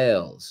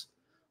sales.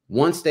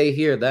 Once they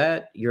hear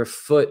that, your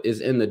foot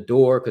is in the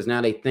door because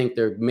now they think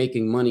they're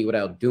making money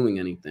without doing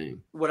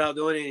anything. Without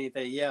doing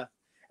anything, yeah.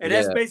 And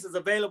that space is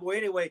available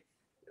anyway.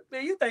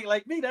 Man, you think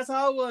like me, that's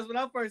how I was when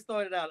I first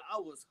started out. I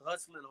was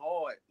hustling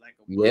hard. Like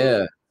a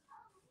bug.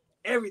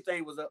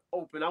 Everything was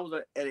open. I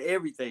was at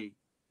everything.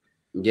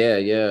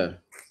 Yeah.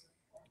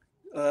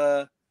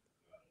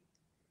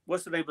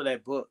 What's the name of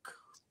that book?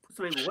 What's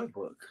the name of what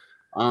book?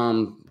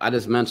 I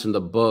just mentioned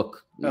the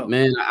book. Oh.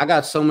 Man, I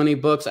got so many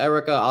books,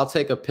 Erica. I'll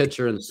take a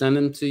picture and send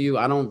them to you.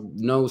 I don't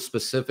know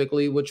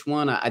specifically which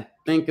one. I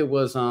think it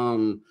was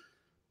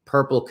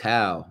Purple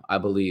Cow, I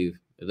believe.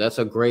 That's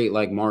a great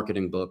like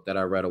marketing book that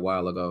I read a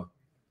while ago.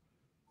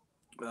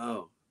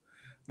 Oh,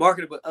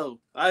 marketing book. Oh,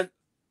 I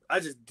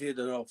just did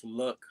it off of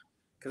luck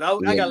because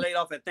I got laid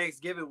off at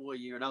Thanksgiving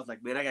one year, and I was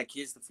like, man, I got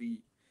kids to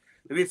feed.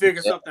 Let me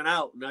figure something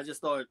out, and I just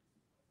started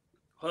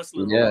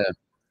hustling.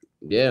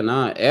 Yeah,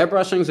 nah.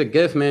 Airbrushing's a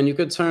gift, man. You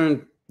could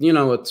turn, you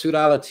know, a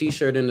 $2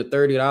 t-shirt into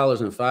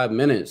 $30 in 5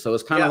 minutes. So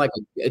it's kind of like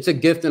it's a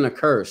gift and a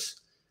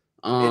curse.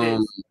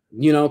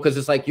 You know, because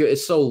it's like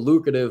it's so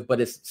lucrative,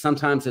 but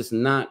sometimes it's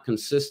not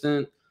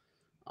consistent.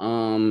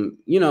 You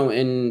know,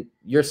 and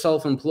you're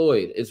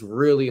self-employed. It's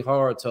really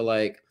hard to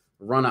like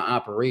run an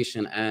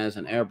operation as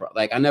an airbrush.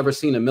 Like I never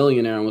seen a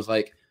millionaire and was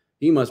like,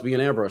 he must be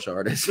an airbrush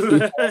artist.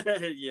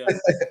 Yeah.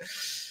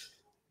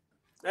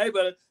 Hey,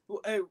 but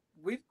hey,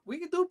 we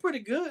can do pretty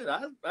good.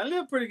 I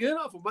live pretty good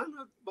off of my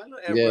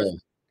airbrush.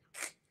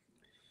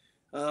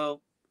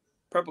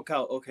 Purple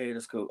Cow. Okay,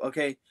 that's cool.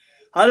 Okay,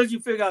 how did you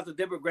figure out the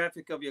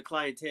demographic of your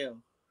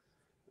clientele?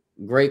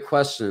 Great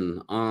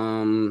question.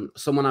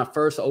 So when I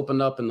first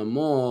opened up in the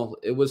mall,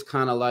 it was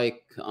kind of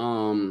like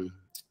in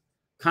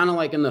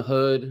the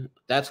hood.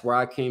 That's where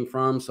I came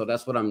from. So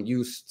that's what I'm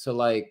used to,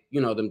 like,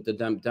 you know,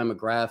 the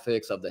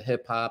demographics of the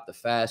hip hop, the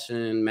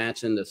fashion,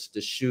 matching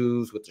the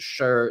shoes with the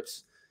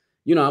shirts.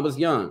 You know, I was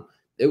young.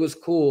 It was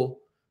cool.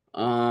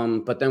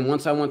 But then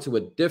once I went to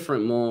a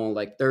different mall,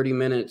 like 30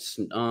 minutes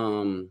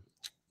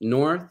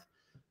north,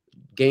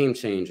 game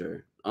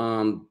changer.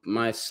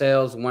 My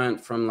sales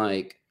went from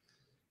like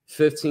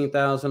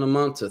 15,000 a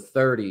month to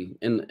 30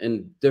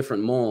 in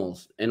different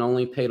malls and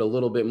only paid a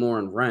little bit more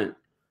in rent.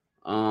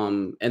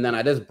 And then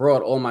I just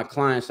brought all my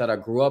clients that I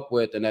grew up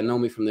with and that know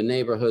me from the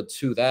neighborhood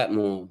to that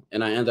mall.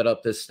 And I ended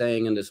up just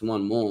staying in this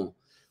one mall.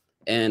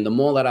 And the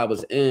mall that I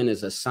was in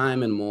is a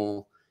Simon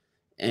Mall.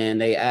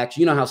 And they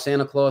you know how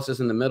Santa Claus is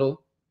in the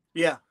middle?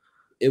 Yeah.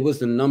 It was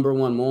the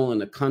 #1 mall in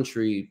the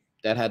country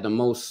that had the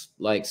most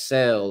like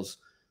sales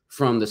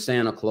from the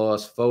Santa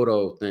Claus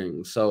photo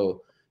thing.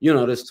 So, you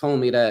know, this told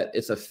me that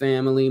it's a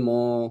family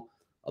mall.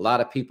 A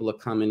lot of people are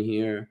coming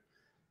here.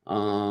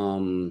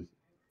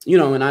 You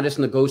know, and I just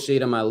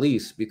negotiated my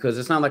lease because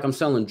it's not like I'm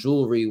selling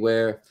jewelry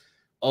where,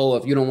 oh,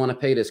 if you don't want to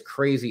pay this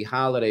crazy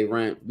holiday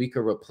rent, we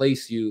could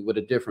replace you with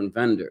a different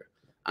vendor.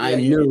 I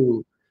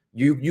knew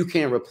you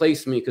can't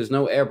replace me because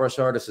no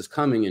airbrush artist is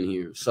coming in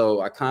here.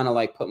 So I kind of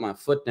like put my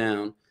foot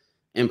down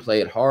and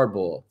played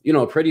hardball. You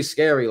know, pretty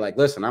scary. Like,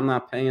 listen, I'm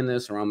not paying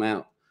this or I'm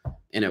out.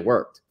 And it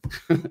worked.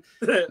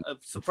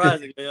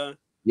 Surprisingly,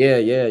 yeah.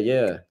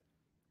 Yeah.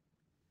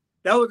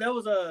 That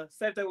was a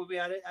same thing with me.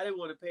 I didn't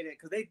want to pay that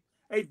because they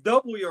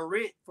double your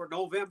rent for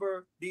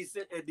November,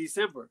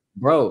 December.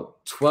 Bro,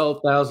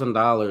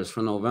 $12,000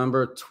 for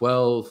November,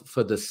 12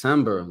 for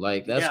December.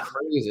 Like that's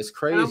crazy. It's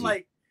crazy. And I'm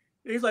like,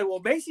 he's like,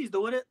 well, Macy's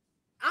doing it.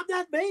 I'm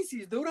not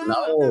Macy's, dude. I'm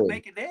not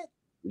making that.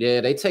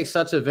 Yeah, they take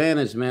such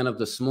advantage, man, of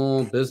the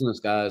small business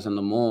guys in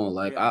the mall.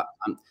 Like,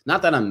 I'm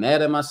not that I'm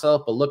mad at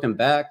myself, but looking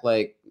back,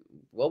 like,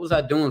 what was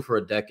I doing for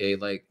a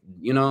decade? Like,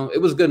 you know, it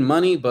was good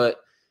money, but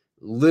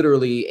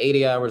literally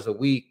 80 hours a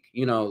week,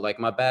 you know, like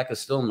my back is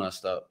still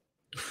messed up.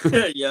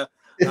 Yeah.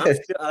 Like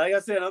I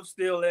said, I'm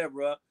still there,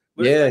 bro.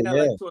 But I got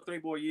like 2 or 3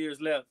 more years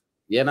left.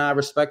 Yeah, no, I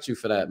respect you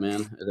for that,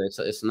 man.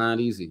 It's not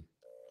easy.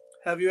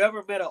 Have you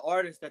ever met an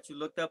artist that you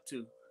looked up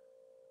to?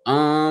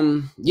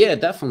 Yeah,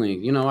 definitely.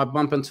 You know, I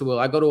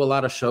go to a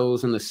lot of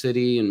shows in the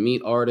city and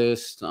meet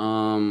artists.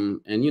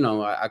 And you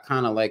know, I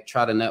kind of like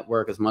try to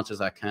network as much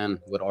as I can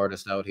with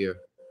artists out here.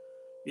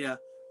 Yeah.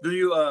 Do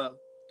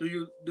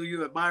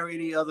you admire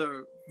any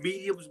other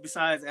mediums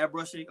besides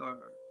airbrushing or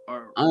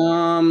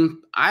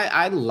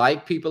I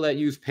like people that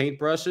use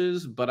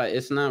paintbrushes, but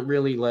it's not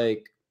really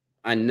like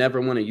I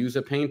never want to use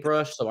a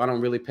paintbrush, so I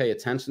don't really pay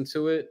attention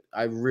to it.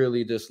 I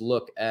really just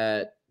look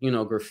at, you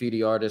know,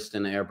 graffiti artists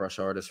and airbrush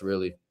artists,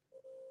 really.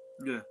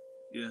 Yeah.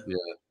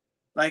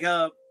 Like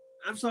I'm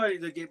sorry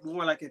to get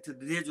more like into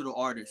the digital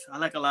artists. I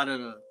like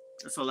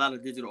there's a lot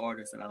of digital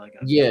artists that I like.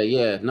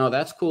 Yeah. No,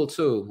 that's cool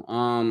too.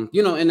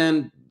 You know, and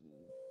then,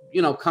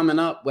 you know, coming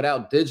up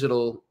without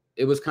digital,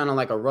 it was kind of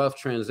like a rough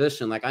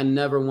transition. Like I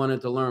never wanted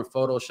to learn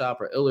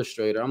Photoshop or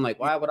Illustrator. I'm like,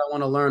 why would I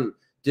want to learn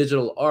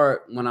digital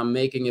art when I'm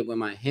making it with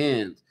my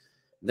hand?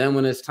 Then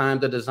when it's time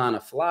to design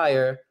a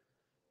flyer,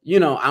 you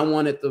know, I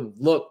want it to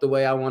look the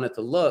way I want it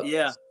to look.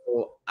 Yeah.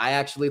 So I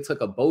actually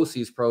took a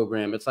BOCES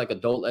program. It's like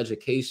adult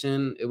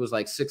education. It was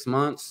like 6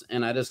 months,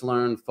 and I just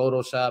learned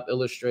Photoshop,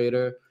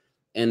 Illustrator,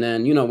 and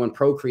then, you know, when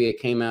Procreate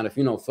came out, if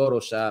you know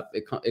Photoshop,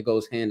 it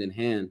goes hand in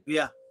hand.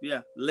 Yeah,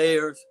 yeah,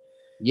 layers.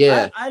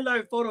 Yeah. I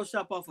learned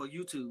Photoshop off of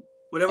YouTube.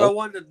 Whenever I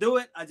wanted to do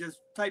it, I just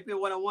type in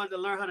what I wanted to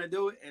learn how to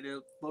do it, and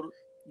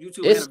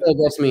YouTube. It still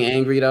gets me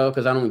angry though,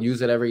 because I don't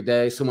use it every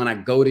day. So when I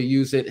go to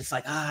use it, it's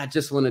like, I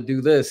just want to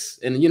do this,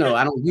 and you know,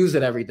 I don't use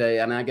it every day,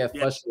 and I get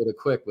frustrated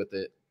quick with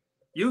it.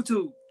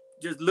 YouTube,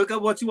 just look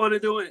up what you want to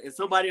do, and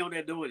somebody on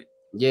there doing it.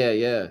 Yeah,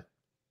 yeah.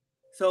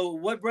 So,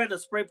 what brand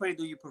of spray paint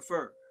do you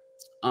prefer?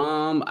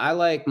 I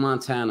like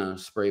Montana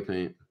spray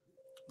paint.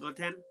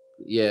 Montana.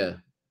 Yeah.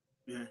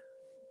 Yeah.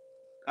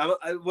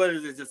 What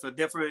is it? Just a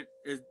different?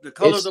 Is the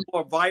colors are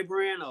more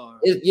vibrant, or?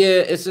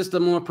 Yeah, it's just a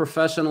more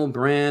professional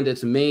brand.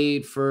 It's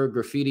made for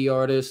graffiti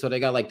artists, so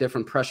they got like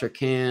different pressure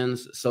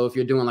cans. So if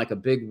you're doing like a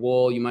big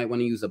wall, you might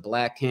want to use a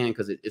black can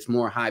because it's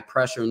more high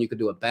pressure, and you could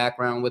do a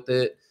background with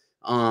it.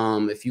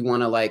 If you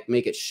want to like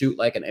make it shoot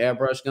like an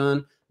airbrush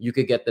gun, you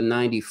could get the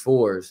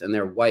 94s, and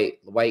they're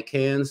white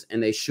cans,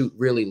 and they shoot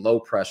really low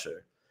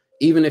pressure.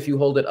 Even if you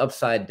hold it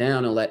upside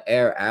down and let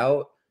air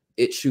out,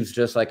 it shoots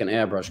just like an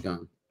airbrush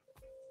gun.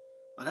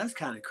 Well, that's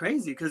kind of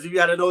crazy because you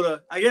got to know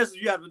I guess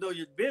you have to know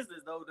your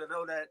business though to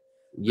know that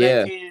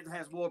black can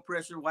has more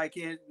pressure, white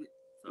can.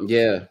 So.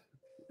 Yeah.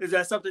 Is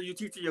that something you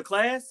teach in your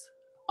class?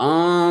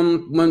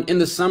 When in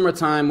the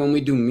summertime, when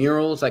we do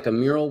murals, like a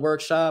mural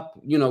workshop,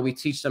 you know, we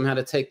teach them how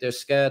to take their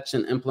sketch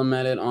and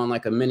implement it on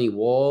like a mini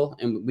wall.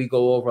 And we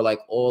go over like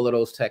all of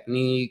those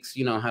techniques,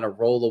 you know, how to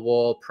roll the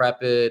wall,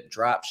 prep it,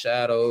 drop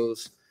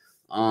shadows.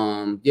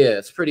 Yeah,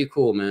 it's pretty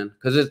cool, man.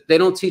 Because they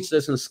don't teach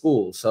this in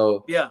school.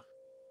 So yeah.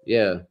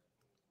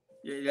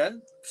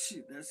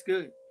 That's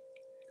good.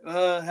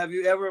 Have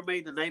you ever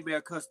made the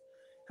nightmare customer?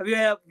 Have you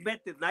ever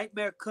met the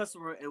nightmare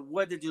customer, and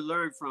what did you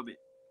learn from it?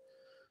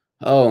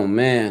 Oh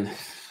man,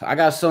 I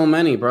got so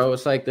many, bro.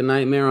 It's like the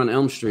Nightmare on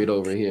Elm Street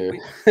over here.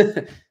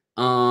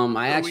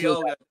 I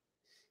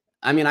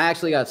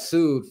actually got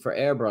sued for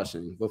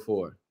airbrushing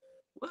before.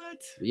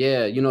 What?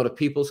 Yeah, you know the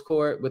People's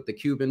Court with the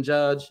Cuban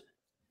judge.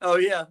 Oh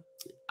yeah.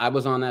 I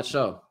was on that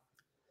show.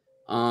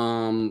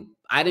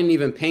 I didn't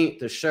even paint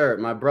the shirt.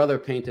 My brother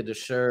painted the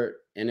shirt,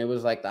 and it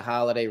was like the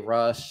holiday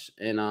rush,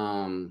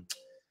 and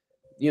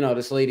you know,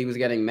 this lady was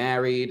getting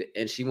married,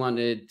 and she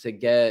wanted to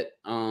get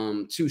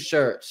 2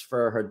 shirts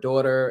for her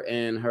daughter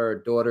and her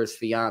daughter's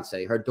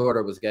fiance. Her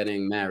daughter was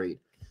getting married,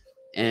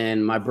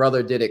 and my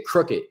brother did it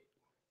crooked.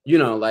 You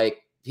know,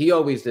 like he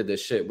always did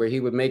this shit where he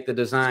would make the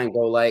design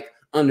go like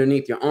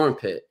underneath your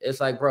armpit. It's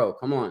like, bro,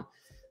 come on.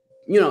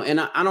 You know, and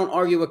I don't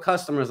argue with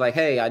customers like,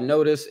 hey, I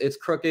noticed it's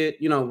crooked.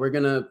 You know, we're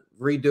gonna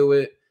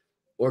redo it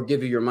or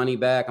give you your money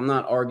back. I'm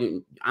not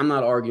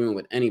arguing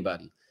with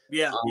anybody.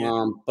 Yeah.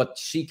 But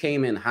she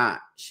came in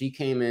hot. She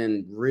came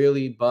in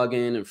really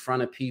bugging in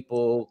front of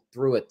people,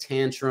 threw a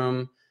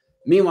tantrum.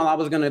 Meanwhile, I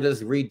was gonna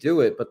just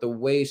redo it, but the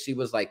way she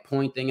was like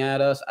pointing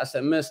at us, I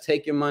said, "Miss,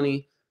 take your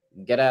money,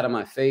 get out of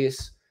my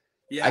face."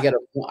 Yeah.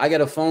 I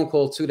get a phone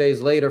call 2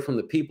 days later from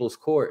the People's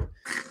Court,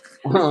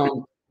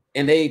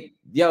 and they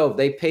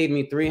paid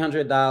me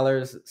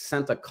 $300,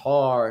 sent a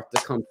car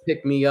to come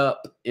pick me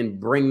up and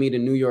bring me to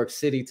New York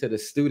City to the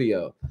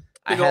studio.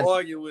 I had to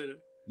argue with her.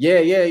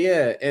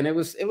 Yeah. And it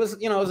was,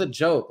 you know, it was a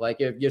joke. Like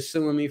you're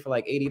suing me for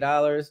like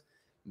 $80.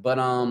 But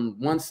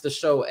once the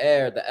show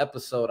aired, the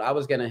episode, I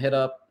was getting hit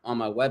up on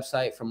my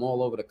website from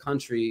all over the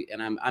country,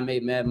 and I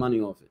made mad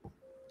money off it.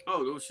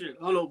 Oh no shit.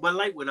 Hold on, my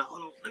light went out.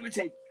 Hold on, let me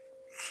take.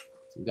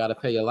 You gotta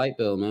pay your light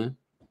bill, man.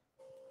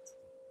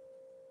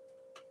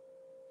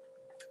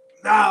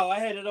 No, I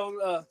had it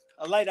on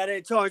a light I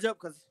didn't charge up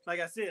because, like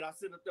I said, I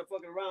sit up there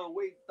fucking around,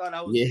 thought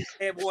I was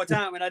had more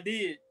time, and I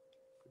did.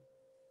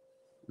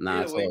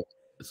 Nah, anyway.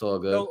 It's all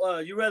good. So,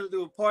 you rather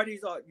do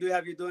parties or do you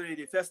have you doing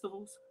any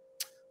festivals?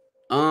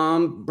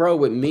 Bro,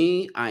 with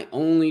me, I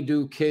only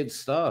do kids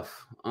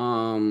stuff.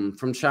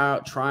 From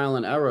trial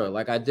and error.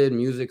 Like I did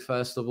music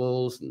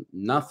festivals,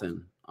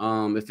 nothing.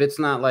 If it's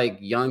not like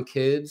young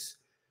kids,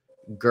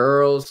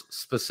 girls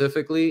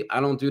specifically, I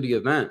don't do the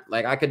event.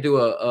 Like I could do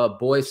a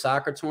boys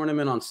soccer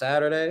tournament on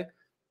Saturday,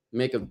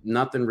 make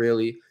nothing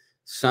really.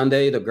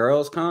 Sunday, the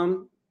girls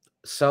come,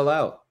 sell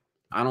out.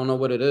 I don't know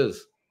what it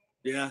is.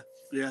 Yeah.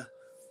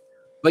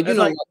 But you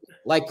know,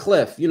 like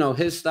Cliff, you know,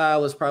 his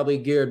style is probably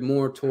geared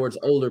more towards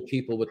older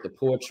people with the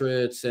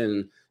portraits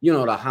and, you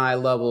know, the high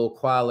level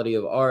quality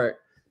of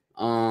art.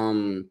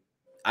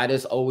 I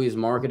just always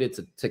market it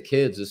to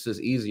kids. It's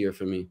just easier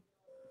for me.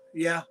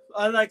 Yeah,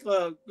 I like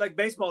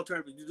baseball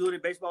tournaments. You do any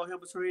baseball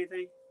helmets or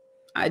anything?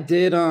 I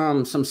did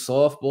some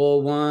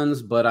softball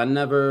ones, but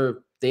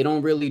they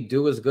don't really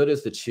do as good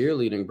as the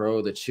cheerleading,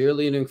 bro. The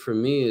cheerleading for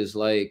me is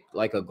like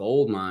a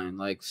gold mine.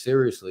 Like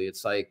seriously,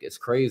 it's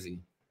crazy.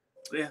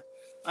 Yeah.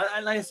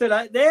 Like I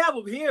said, they have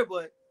them here,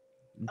 but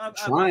I've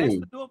asked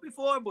to do it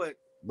before, but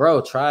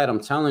bro, try it. I'm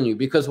telling you,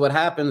 because what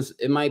happens,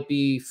 it might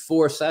be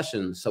 4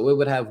 sessions. So it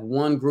would have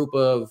one group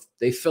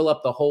they fill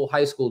up the whole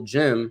high school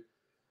gym,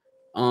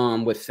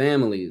 with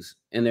families,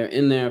 and they're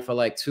in there for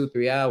like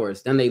 2-3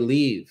 hours. Then they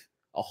leave.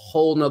 A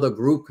whole nother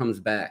group comes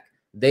back.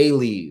 They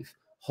leave.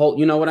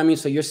 You know what I mean?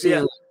 So you're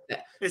seeing like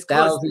it's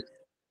thousands,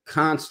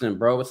 constant,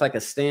 bro. It's like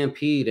a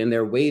stampede, and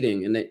they're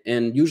waiting,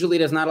 and usually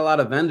there's not a lot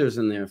of vendors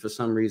in there for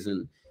some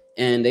reason,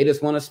 and they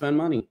just want to spend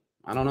money.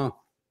 I don't know.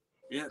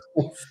 Yeah,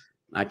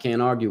 I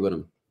can't argue with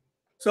them.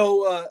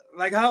 So,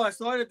 like how I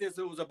started this,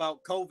 it was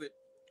about COVID.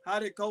 How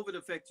did COVID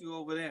affect you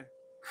over there?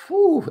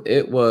 Whew,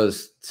 it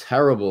was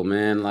terrible,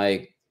 man.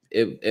 Like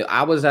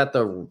I was at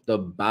the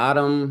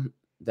bottom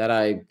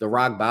the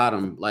rock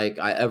bottom like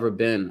I ever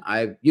been.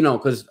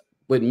 Because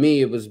with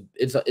me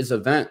it's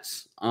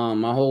events.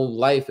 My whole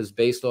life is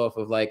based off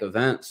of like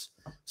events.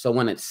 So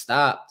when it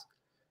stopped,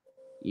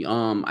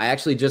 I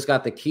actually just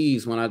got the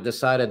keys when I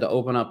decided to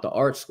open up the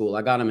art school.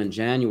 I got them in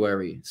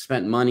January.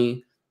 Spent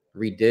money,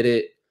 redid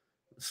it.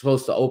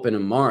 Supposed to open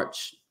in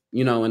March.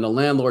 And the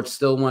landlord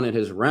still wanted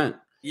his rent.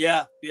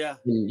 Yeah.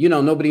 And,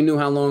 nobody knew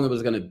how long it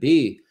was going to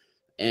be.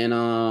 And,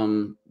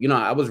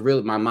 I was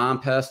my mom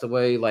passed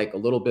away like a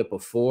little bit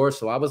before.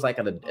 So I was like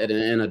in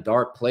a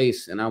dark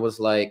place. And I was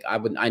like,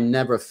 I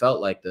never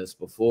felt like this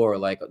before,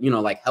 like,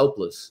 like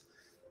helpless.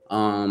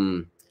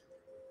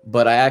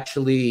 But I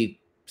actually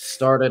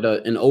started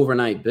an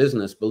overnight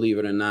business, believe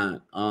it or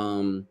not.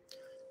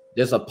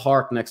 There's a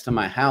park next to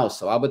my house.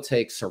 So I would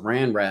take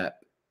saran wrap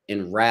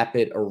and wrap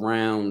it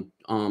around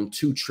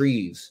 2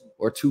 trees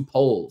or 2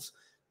 poles.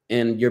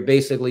 And you're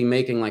basically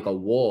making like a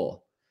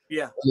wall.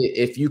 Yeah.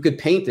 If you could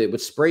paint it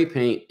with spray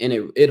paint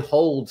and it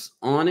holds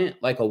on it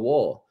like a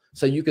wall.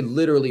 So you could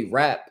literally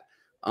wrap,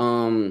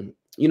 2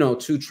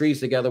 trees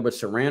together with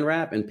saran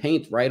wrap and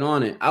paint right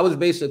on it. I was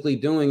basically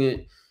doing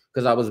it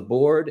because I was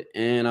bored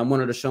and I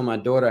wanted to show my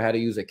daughter how to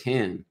use a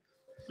can.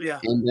 Yeah.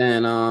 And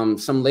then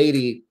some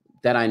lady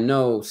that I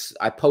know,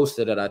 I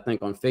posted it, I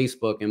think, on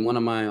Facebook. And one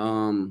of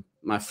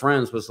my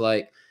friends was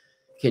like,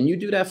 "Can you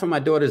do that for my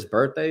daughter's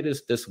birthday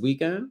this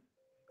weekend?"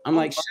 I'm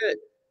like, "Shit."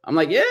 I'm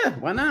like, "Yeah,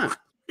 why not?"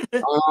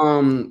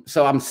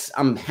 So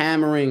I'm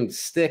hammering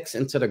sticks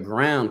into the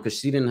ground because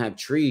she didn't have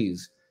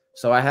trees.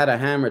 So I had to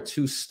hammer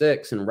 2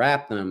 sticks and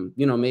wrap them,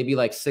 maybe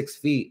like 6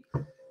 feet.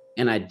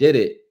 And I did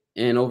it.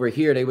 And over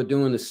here they were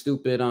doing the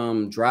stupid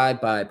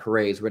drive-by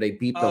parades where they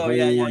beep the horn.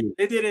 Yeah.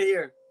 They did it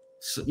here.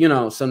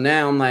 So, so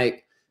now I'm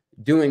like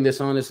doing this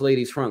on this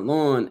lady's front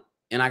lawn,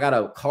 and I got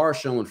a car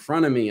show in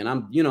front of me, and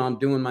I'm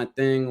doing my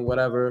thing or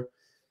whatever.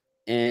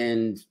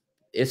 And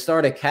it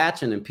started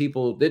catching, and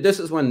people, this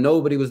is when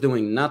nobody was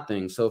doing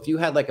nothing. So if you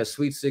had like a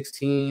Sweet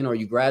 16 or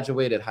you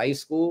graduated high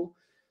school,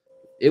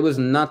 it was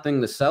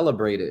nothing to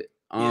celebrate it.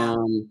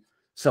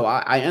 So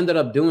I ended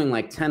up doing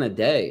like 10 a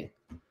day.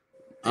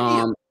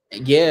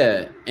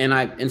 Yeah.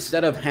 And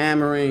instead of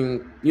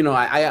hammering,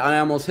 I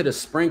almost hit a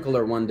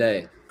sprinkler one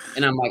day,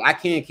 and I'm like, I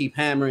can't keep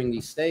hammering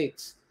these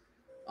stakes.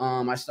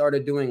 I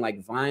started doing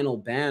like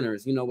vinyl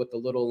banners, with the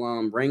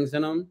little rings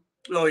in them.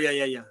 Oh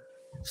yeah.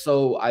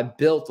 So I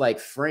built like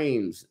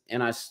frames,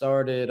 and I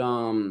started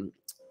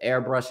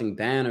airbrushing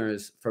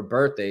banners for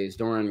birthdays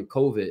during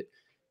COVID.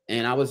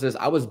 And I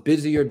was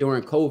busier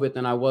during COVID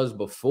than I was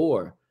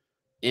before.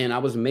 And I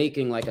was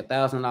making like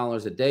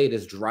 $1,000 a day,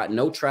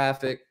 no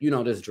traffic,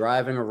 just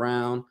driving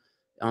around,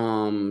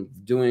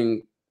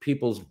 doing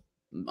people's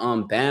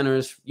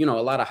banners, a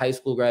lot of high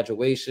school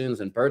graduations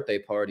and birthday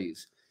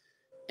parties.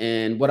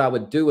 And what I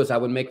would do is I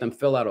would make them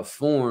fill out a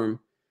form,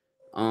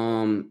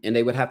 and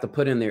they would have to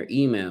put in their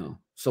email.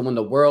 So when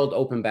the world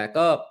opened back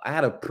up, I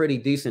had a pretty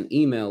decent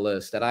email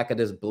list that I could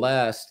just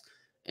blast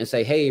and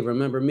say, "Hey,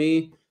 remember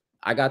me?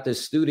 I got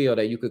this studio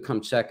that you could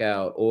come check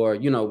out," or,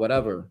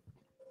 whatever.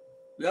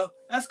 Yeah,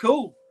 that's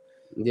cool.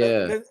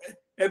 Yeah.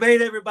 It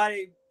made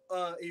everybody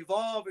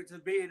evolve into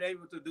being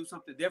able to do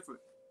something different.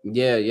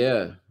 Yeah.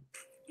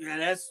 Yeah,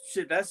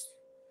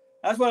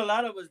 that's what a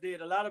lot of us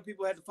did. A lot of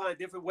people had to find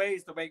different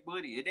ways to make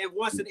money. And then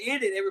once it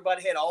ended,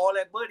 everybody had all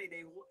that money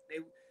they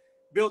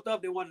built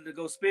up. They wanted to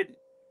go spend it.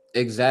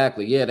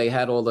 Exactly. Yeah, they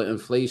had all the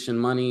inflation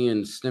money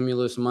and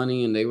stimulus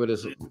money, and they were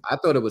just, I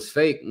thought it was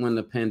fake when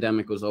the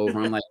pandemic was over.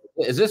 I'm like,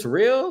 is this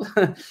real?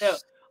 Yeah,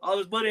 all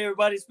this money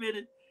everybody's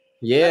spending.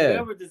 Yeah. Have you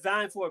ever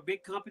designed for a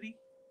big company?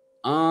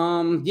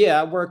 Yeah,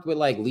 I worked with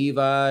like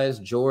Levi's,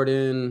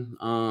 Jordan.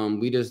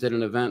 We just did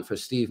an event for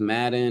Steve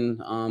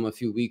Madden a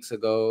few weeks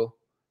ago.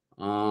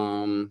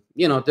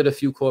 Did a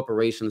few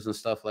corporations and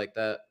stuff like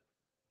that.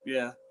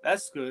 Yeah,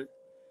 that's good.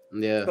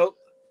 Yeah. So,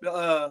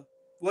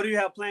 what do you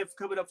have planned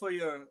coming up for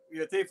your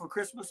thing for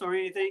Christmas or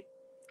anything?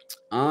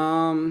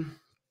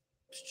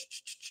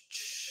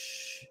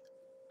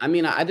 I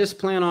mean, I just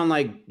plan on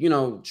like,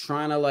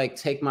 trying to like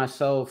take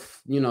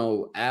myself,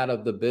 out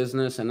of the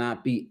business and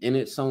not be in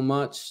it so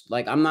much.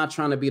 Like, I'm not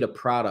trying to be the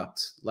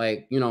product.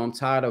 Like, I'm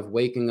tired of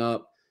waking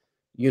up,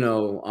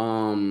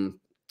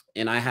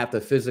 and I have to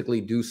physically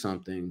do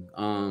something.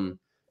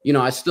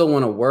 I still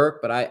want to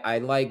work, but I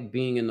like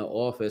being in the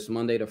office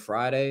Monday to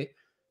Friday,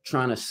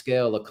 trying to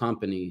scale a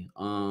company,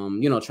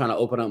 trying to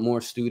open up more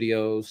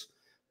studios,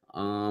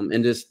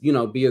 and just,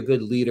 be a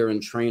good leader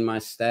and train my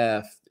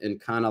staff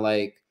and kind of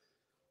like,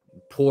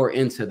 pour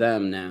into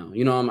them now.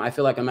 You know, I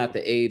feel like I'm at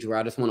the age where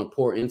I just want to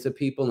pour into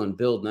people and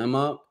build them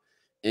up,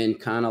 and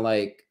kind of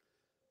like,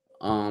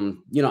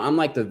 you know, I'm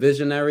like the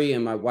visionary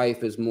and my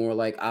wife is more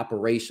like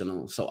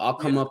operational. So I'll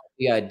come up with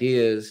the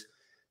ideas,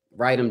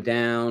 write them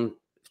down,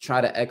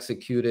 try to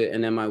execute it.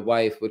 And then my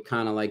wife would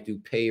kind of like do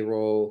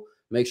payroll,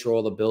 make sure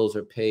all the bills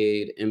are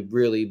paid, and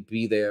really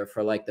be there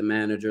for like the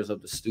managers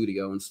of the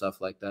studio and stuff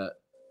like that.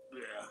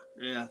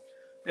 Yeah.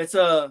 It's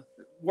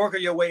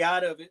working your way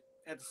out of it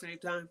at the same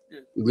time.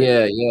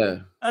 Yeah.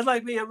 That's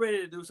like me. I'm ready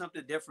to do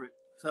something different.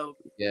 So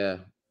yeah.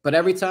 But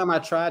every time I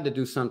tried to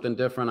do something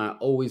different, I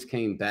always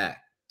came back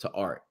to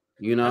art.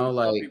 You know,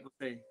 like people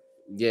say.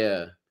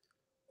 Yeah.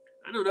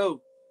 I don't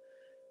know.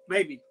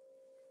 Maybe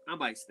I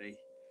might stay.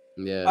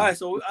 Yeah. All right.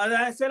 So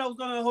I said I was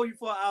gonna hold you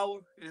for an hour,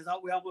 and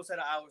we almost had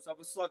an hour. So I'm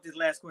gonna start this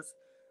last question.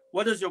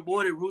 What does your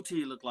morning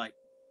routine look like?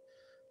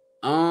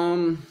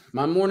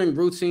 My morning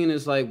routine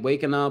is like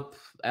waking up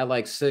at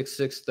like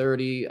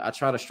 6:30. I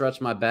try to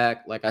stretch my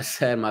back. Like I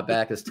said, my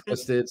back is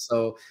twisted.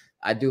 So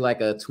I do like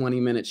a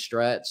 20-minute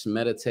stretch,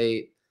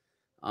 meditate.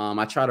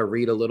 I try to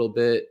read a little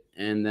bit.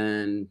 And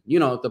then, you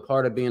know, the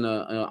part of being an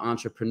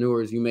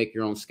entrepreneur is you make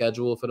your own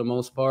schedule for the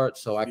most part.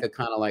 So I could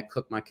kind of like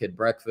cook my kid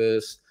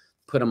breakfast,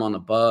 put him on the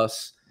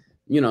bus,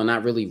 you know,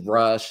 not really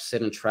rush,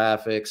 sit in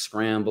traffic,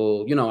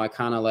 scramble. You know, I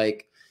kind of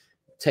like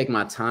take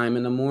my time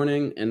in the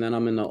morning, and then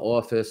I'm in the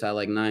office at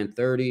like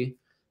 9:30,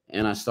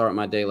 and I start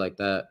my day like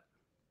that.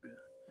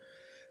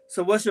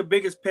 So what's your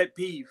biggest pet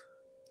peeve?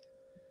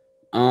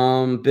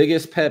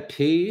 Biggest pet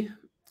peeve,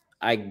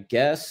 I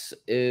guess,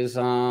 is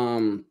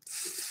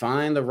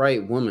find the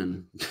right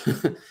woman.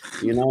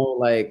 You know,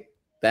 like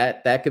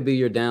that could be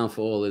your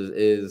downfall,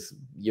 is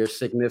your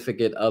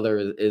significant other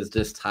is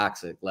just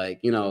toxic. Like,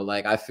 you know,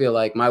 like I feel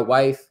like my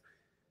wife,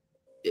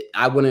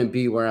 I wouldn't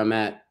be where I'm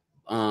at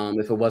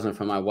if it wasn't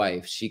for my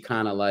wife. She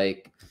kind of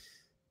like,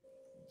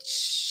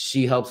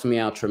 she helps me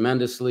out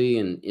tremendously,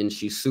 and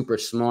she's super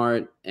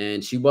smart,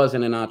 and she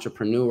wasn't an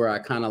entrepreneur. I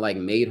kind of like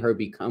made her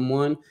become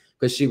one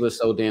because she was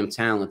so damn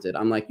talented.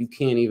 I'm like, you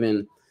can't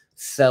even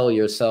sell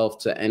yourself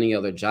to any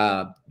other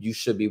job. You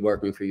should be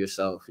working for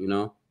yourself, you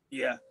know?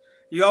 Yeah.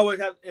 You always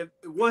have,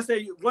 once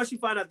you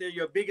find out they're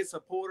your biggest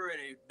supporter and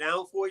they're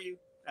down for you,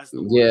 that's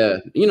the one. Yeah.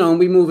 You know,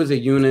 we move as a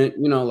unit,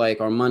 you know,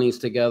 like our money's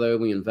together,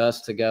 we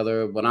invest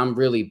together. What I'm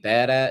really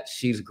bad at,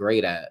 she's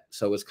great at.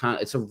 So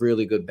it's a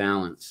really good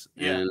balance.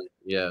 Yeah. And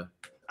yeah.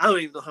 I don't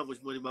even know how much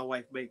money my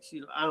wife makes.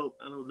 You know, I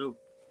don't know.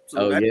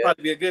 So that'd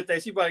probably be a good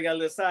thing. She probably got a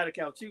little side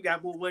account. She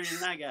got more money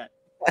than I got.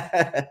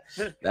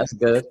 That's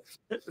good.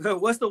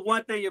 What's the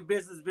one thing your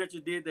business venture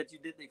did that you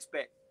didn't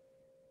expect?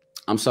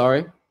 I'm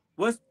sorry?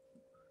 What's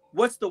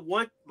the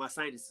one, my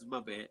sinus is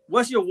my bad.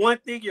 What's your one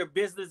thing your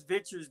business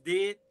ventures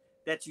did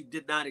that you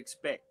did not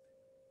expect?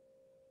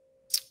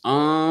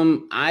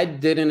 I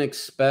didn't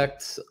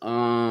expect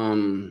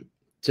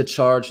to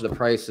charge the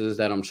prices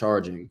that I'm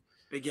charging.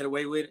 They get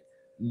away with it?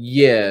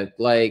 Yeah,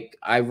 like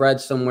I read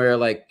somewhere,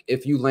 like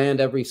if you land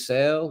every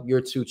sale,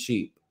 you're too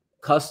cheap.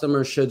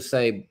 Customers should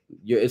say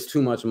it's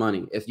too much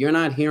money. If you're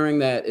not hearing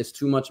that it's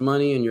too much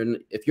money, and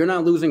if you're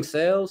not losing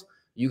sales,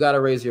 you got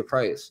to raise your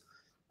price.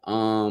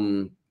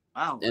 Wow,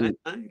 and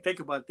I didn't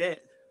think about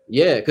that.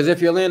 Yeah, because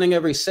if you're landing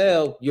every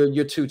sale,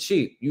 you're too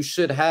cheap. You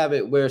should have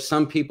it where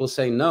some people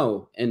say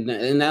no, and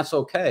that's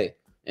okay.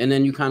 And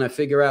then you kind of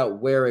figure out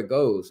where it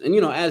goes. And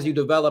you know, as you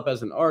develop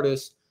as an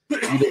artist,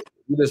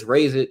 you just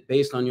raise it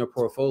based on your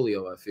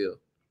portfolio, I feel.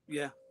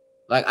 Yeah.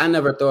 Like I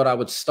never thought I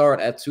would start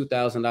at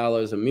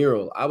 $2,000 a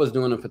mural. I was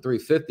doing it for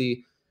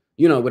 $350,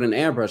 you know, with an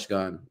airbrush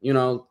gun, you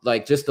know,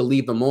 like just to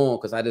leave them all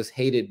because I just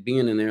hated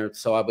being in there.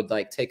 So I would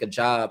like take a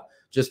job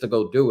just to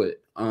go do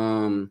it.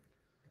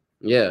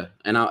 Yeah,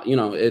 and you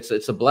know,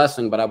 it's a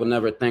blessing, but I would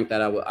never think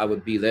that I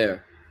would be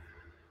there.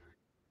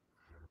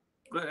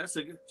 Well, that's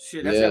a good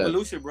shit. That's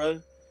evolution,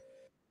 brother.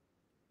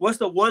 What's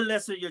the one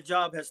lesson your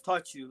job has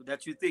taught you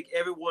that you think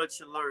everyone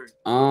should learn?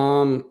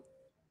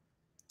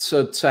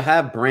 To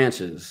have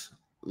branches,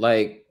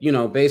 like, you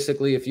know,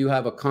 basically if you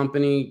have a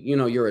company, you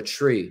know, you're a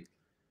tree.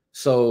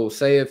 So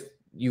say if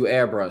you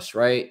airbrush,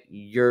 right?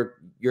 Your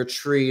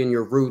tree and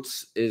your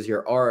roots is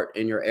your art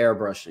and your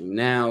airbrushing.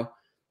 Now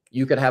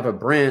you could have a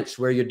branch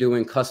where you're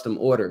doing custom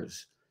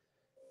orders.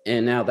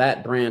 And now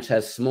that branch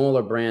has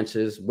smaller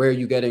branches. Where are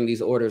you getting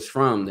these orders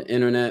from? The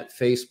internet,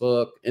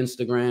 Facebook,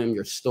 Instagram,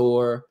 your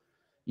store,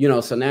 you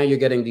know, so now you're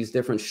getting these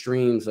different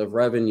streams of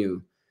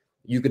revenue.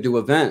 You could do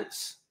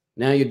events.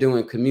 Now you're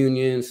doing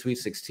communions, sweet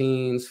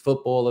 16s,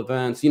 football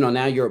events. You know,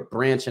 now you're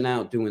branching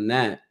out doing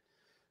that.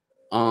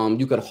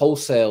 You could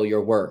wholesale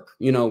your work,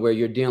 you know, where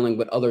you're dealing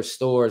with other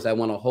stores that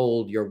want to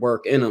hold your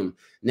work in them.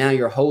 Now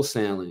you're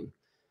wholesaling.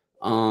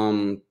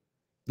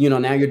 You know,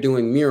 now you're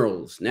doing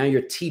murals. Now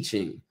you're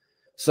teaching.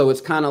 So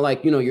it's kind of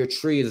like, you know, your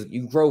tree is,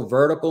 you grow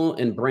vertical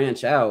and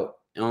branch out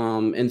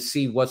and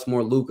see what's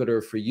more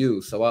lucrative for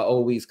you. So I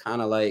always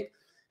kind of like,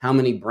 how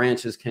many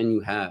branches can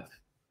you have?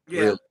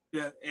 Yeah, really?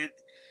 Yeah. And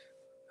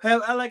I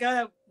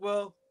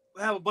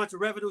have a bunch of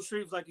revenue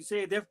streams, like you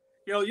said.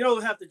 You know, you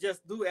don't have to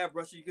just do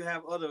airbrushing. You can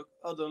have other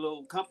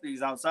little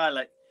companies outside.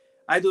 Like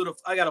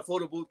I got a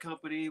photo booth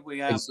company. We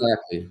have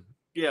Exactly.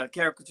 Yeah,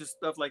 caricature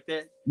stuff like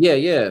that. Yeah,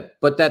 yeah.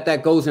 But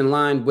that goes in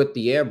line with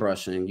the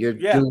airbrushing. You're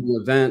doing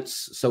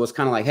events, so it's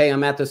kind of like, hey,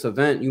 I'm at this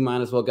event. You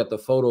might as well get the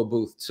photo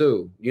booth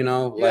too. You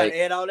know, you like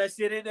gotta add all that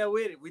shit in there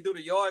with it. We do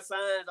the yard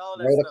signs, all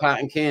that throw the stuff.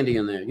 cotton candy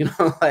in there. You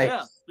know, like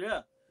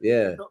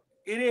yeah. So,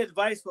 any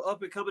advice for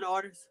up and coming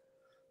artists?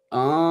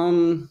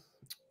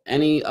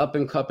 Any up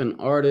and coming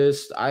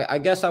artists, I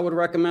guess I would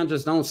recommend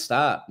just don't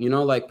stop. You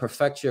know, like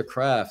perfect your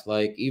craft.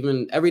 Like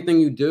even everything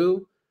you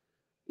do.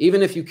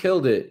 Even if you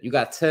killed it, you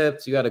got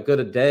tips, you got a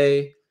good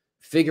day,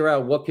 figure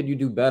out what could you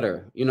do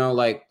better. You know,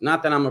 like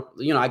not that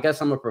I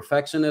guess I'm a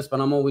perfectionist, but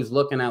I'm always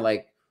looking at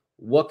like,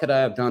 what could I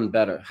have done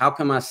better? How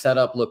can my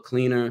setup look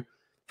cleaner?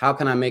 How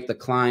can I make the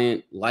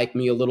client like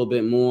me a little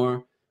bit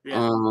more?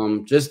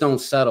 Just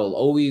don't settle.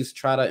 Always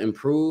try to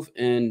improve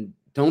and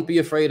don't be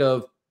afraid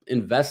of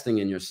investing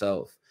in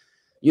yourself.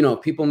 You know,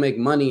 people make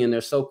money and they're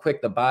so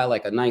quick to buy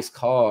like a nice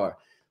car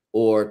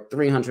or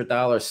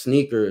 $300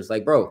 sneakers.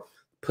 Like, bro,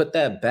 put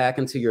that back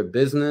into your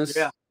business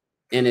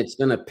and it's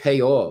going to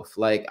pay off.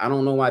 Like, I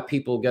don't know why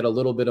people get a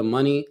little bit of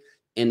money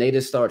and they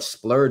just start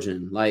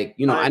splurging. Like,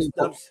 you know, I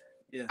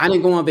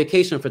didn't go on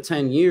vacation for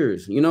 10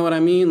 years. You know what I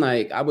mean?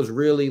 Like, I was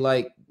really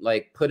like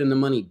putting the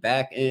money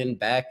back in.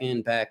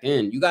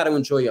 You got to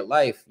enjoy your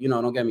life. You know,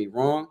 don't get me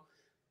wrong,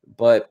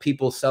 but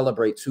people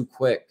celebrate too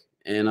quick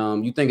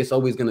and you think it's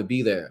always going to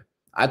be there.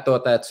 I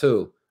thought that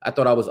too. I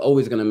thought I was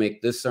always going to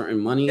make this certain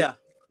money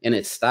and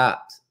it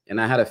stopped. And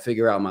I had to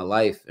figure out my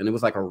life, and it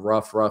was like a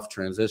rough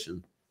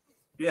transition.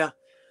 Yeah,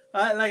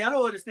 I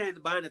don't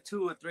understand buying a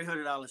 $200 or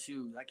 $300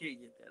 shoes. I can't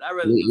get that. I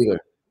rather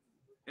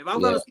if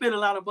I'm gonna spend a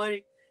lot of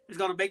money, it's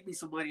gonna make me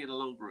some money in the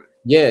long run.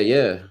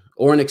 Yeah,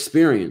 or an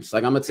experience.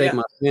 Like I'm gonna take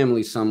my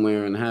family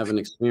somewhere and have an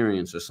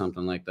experience or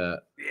something like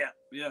that.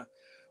 Yeah.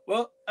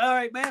 Well, all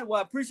right, man.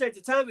 Well, I appreciate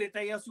your time.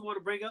 Anything else you want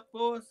to bring up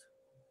for us?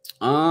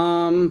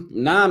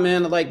 Nah,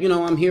 man. Like, you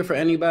know, I'm here for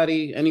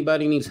anybody.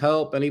 Anybody needs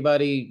help.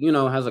 Anybody, you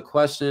know, has a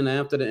question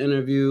after the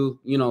interview,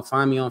 you know,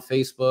 find me on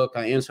Facebook.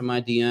 I answer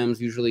my DMs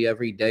usually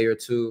every day or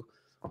two.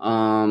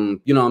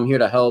 You know, I'm here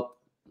to help.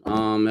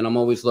 And I'm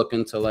always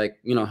looking to like,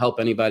 you know, help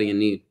anybody in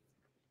need.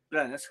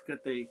 Yeah, that's a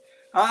good thing.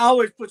 I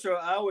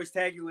always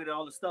tag you in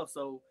all the stuff.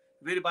 So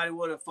if anybody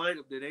want to find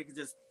them, then they can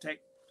just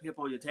hip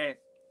on your tag.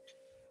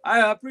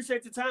 I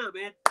appreciate your time,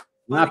 man.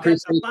 I'm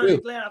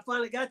glad I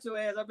finally got your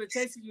ass. I've been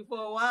chasing you for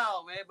a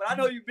while, man, but I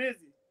know you're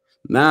busy.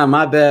 Nah,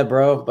 my bad,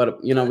 bro.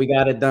 But you know, we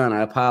got it done.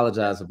 I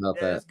apologize about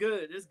that. That's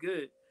good. That's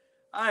good.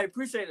 I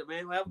appreciate it,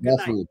 man. Well, have a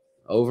good night.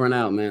 Over and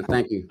out, man.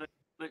 Thank you.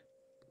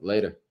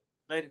 Later.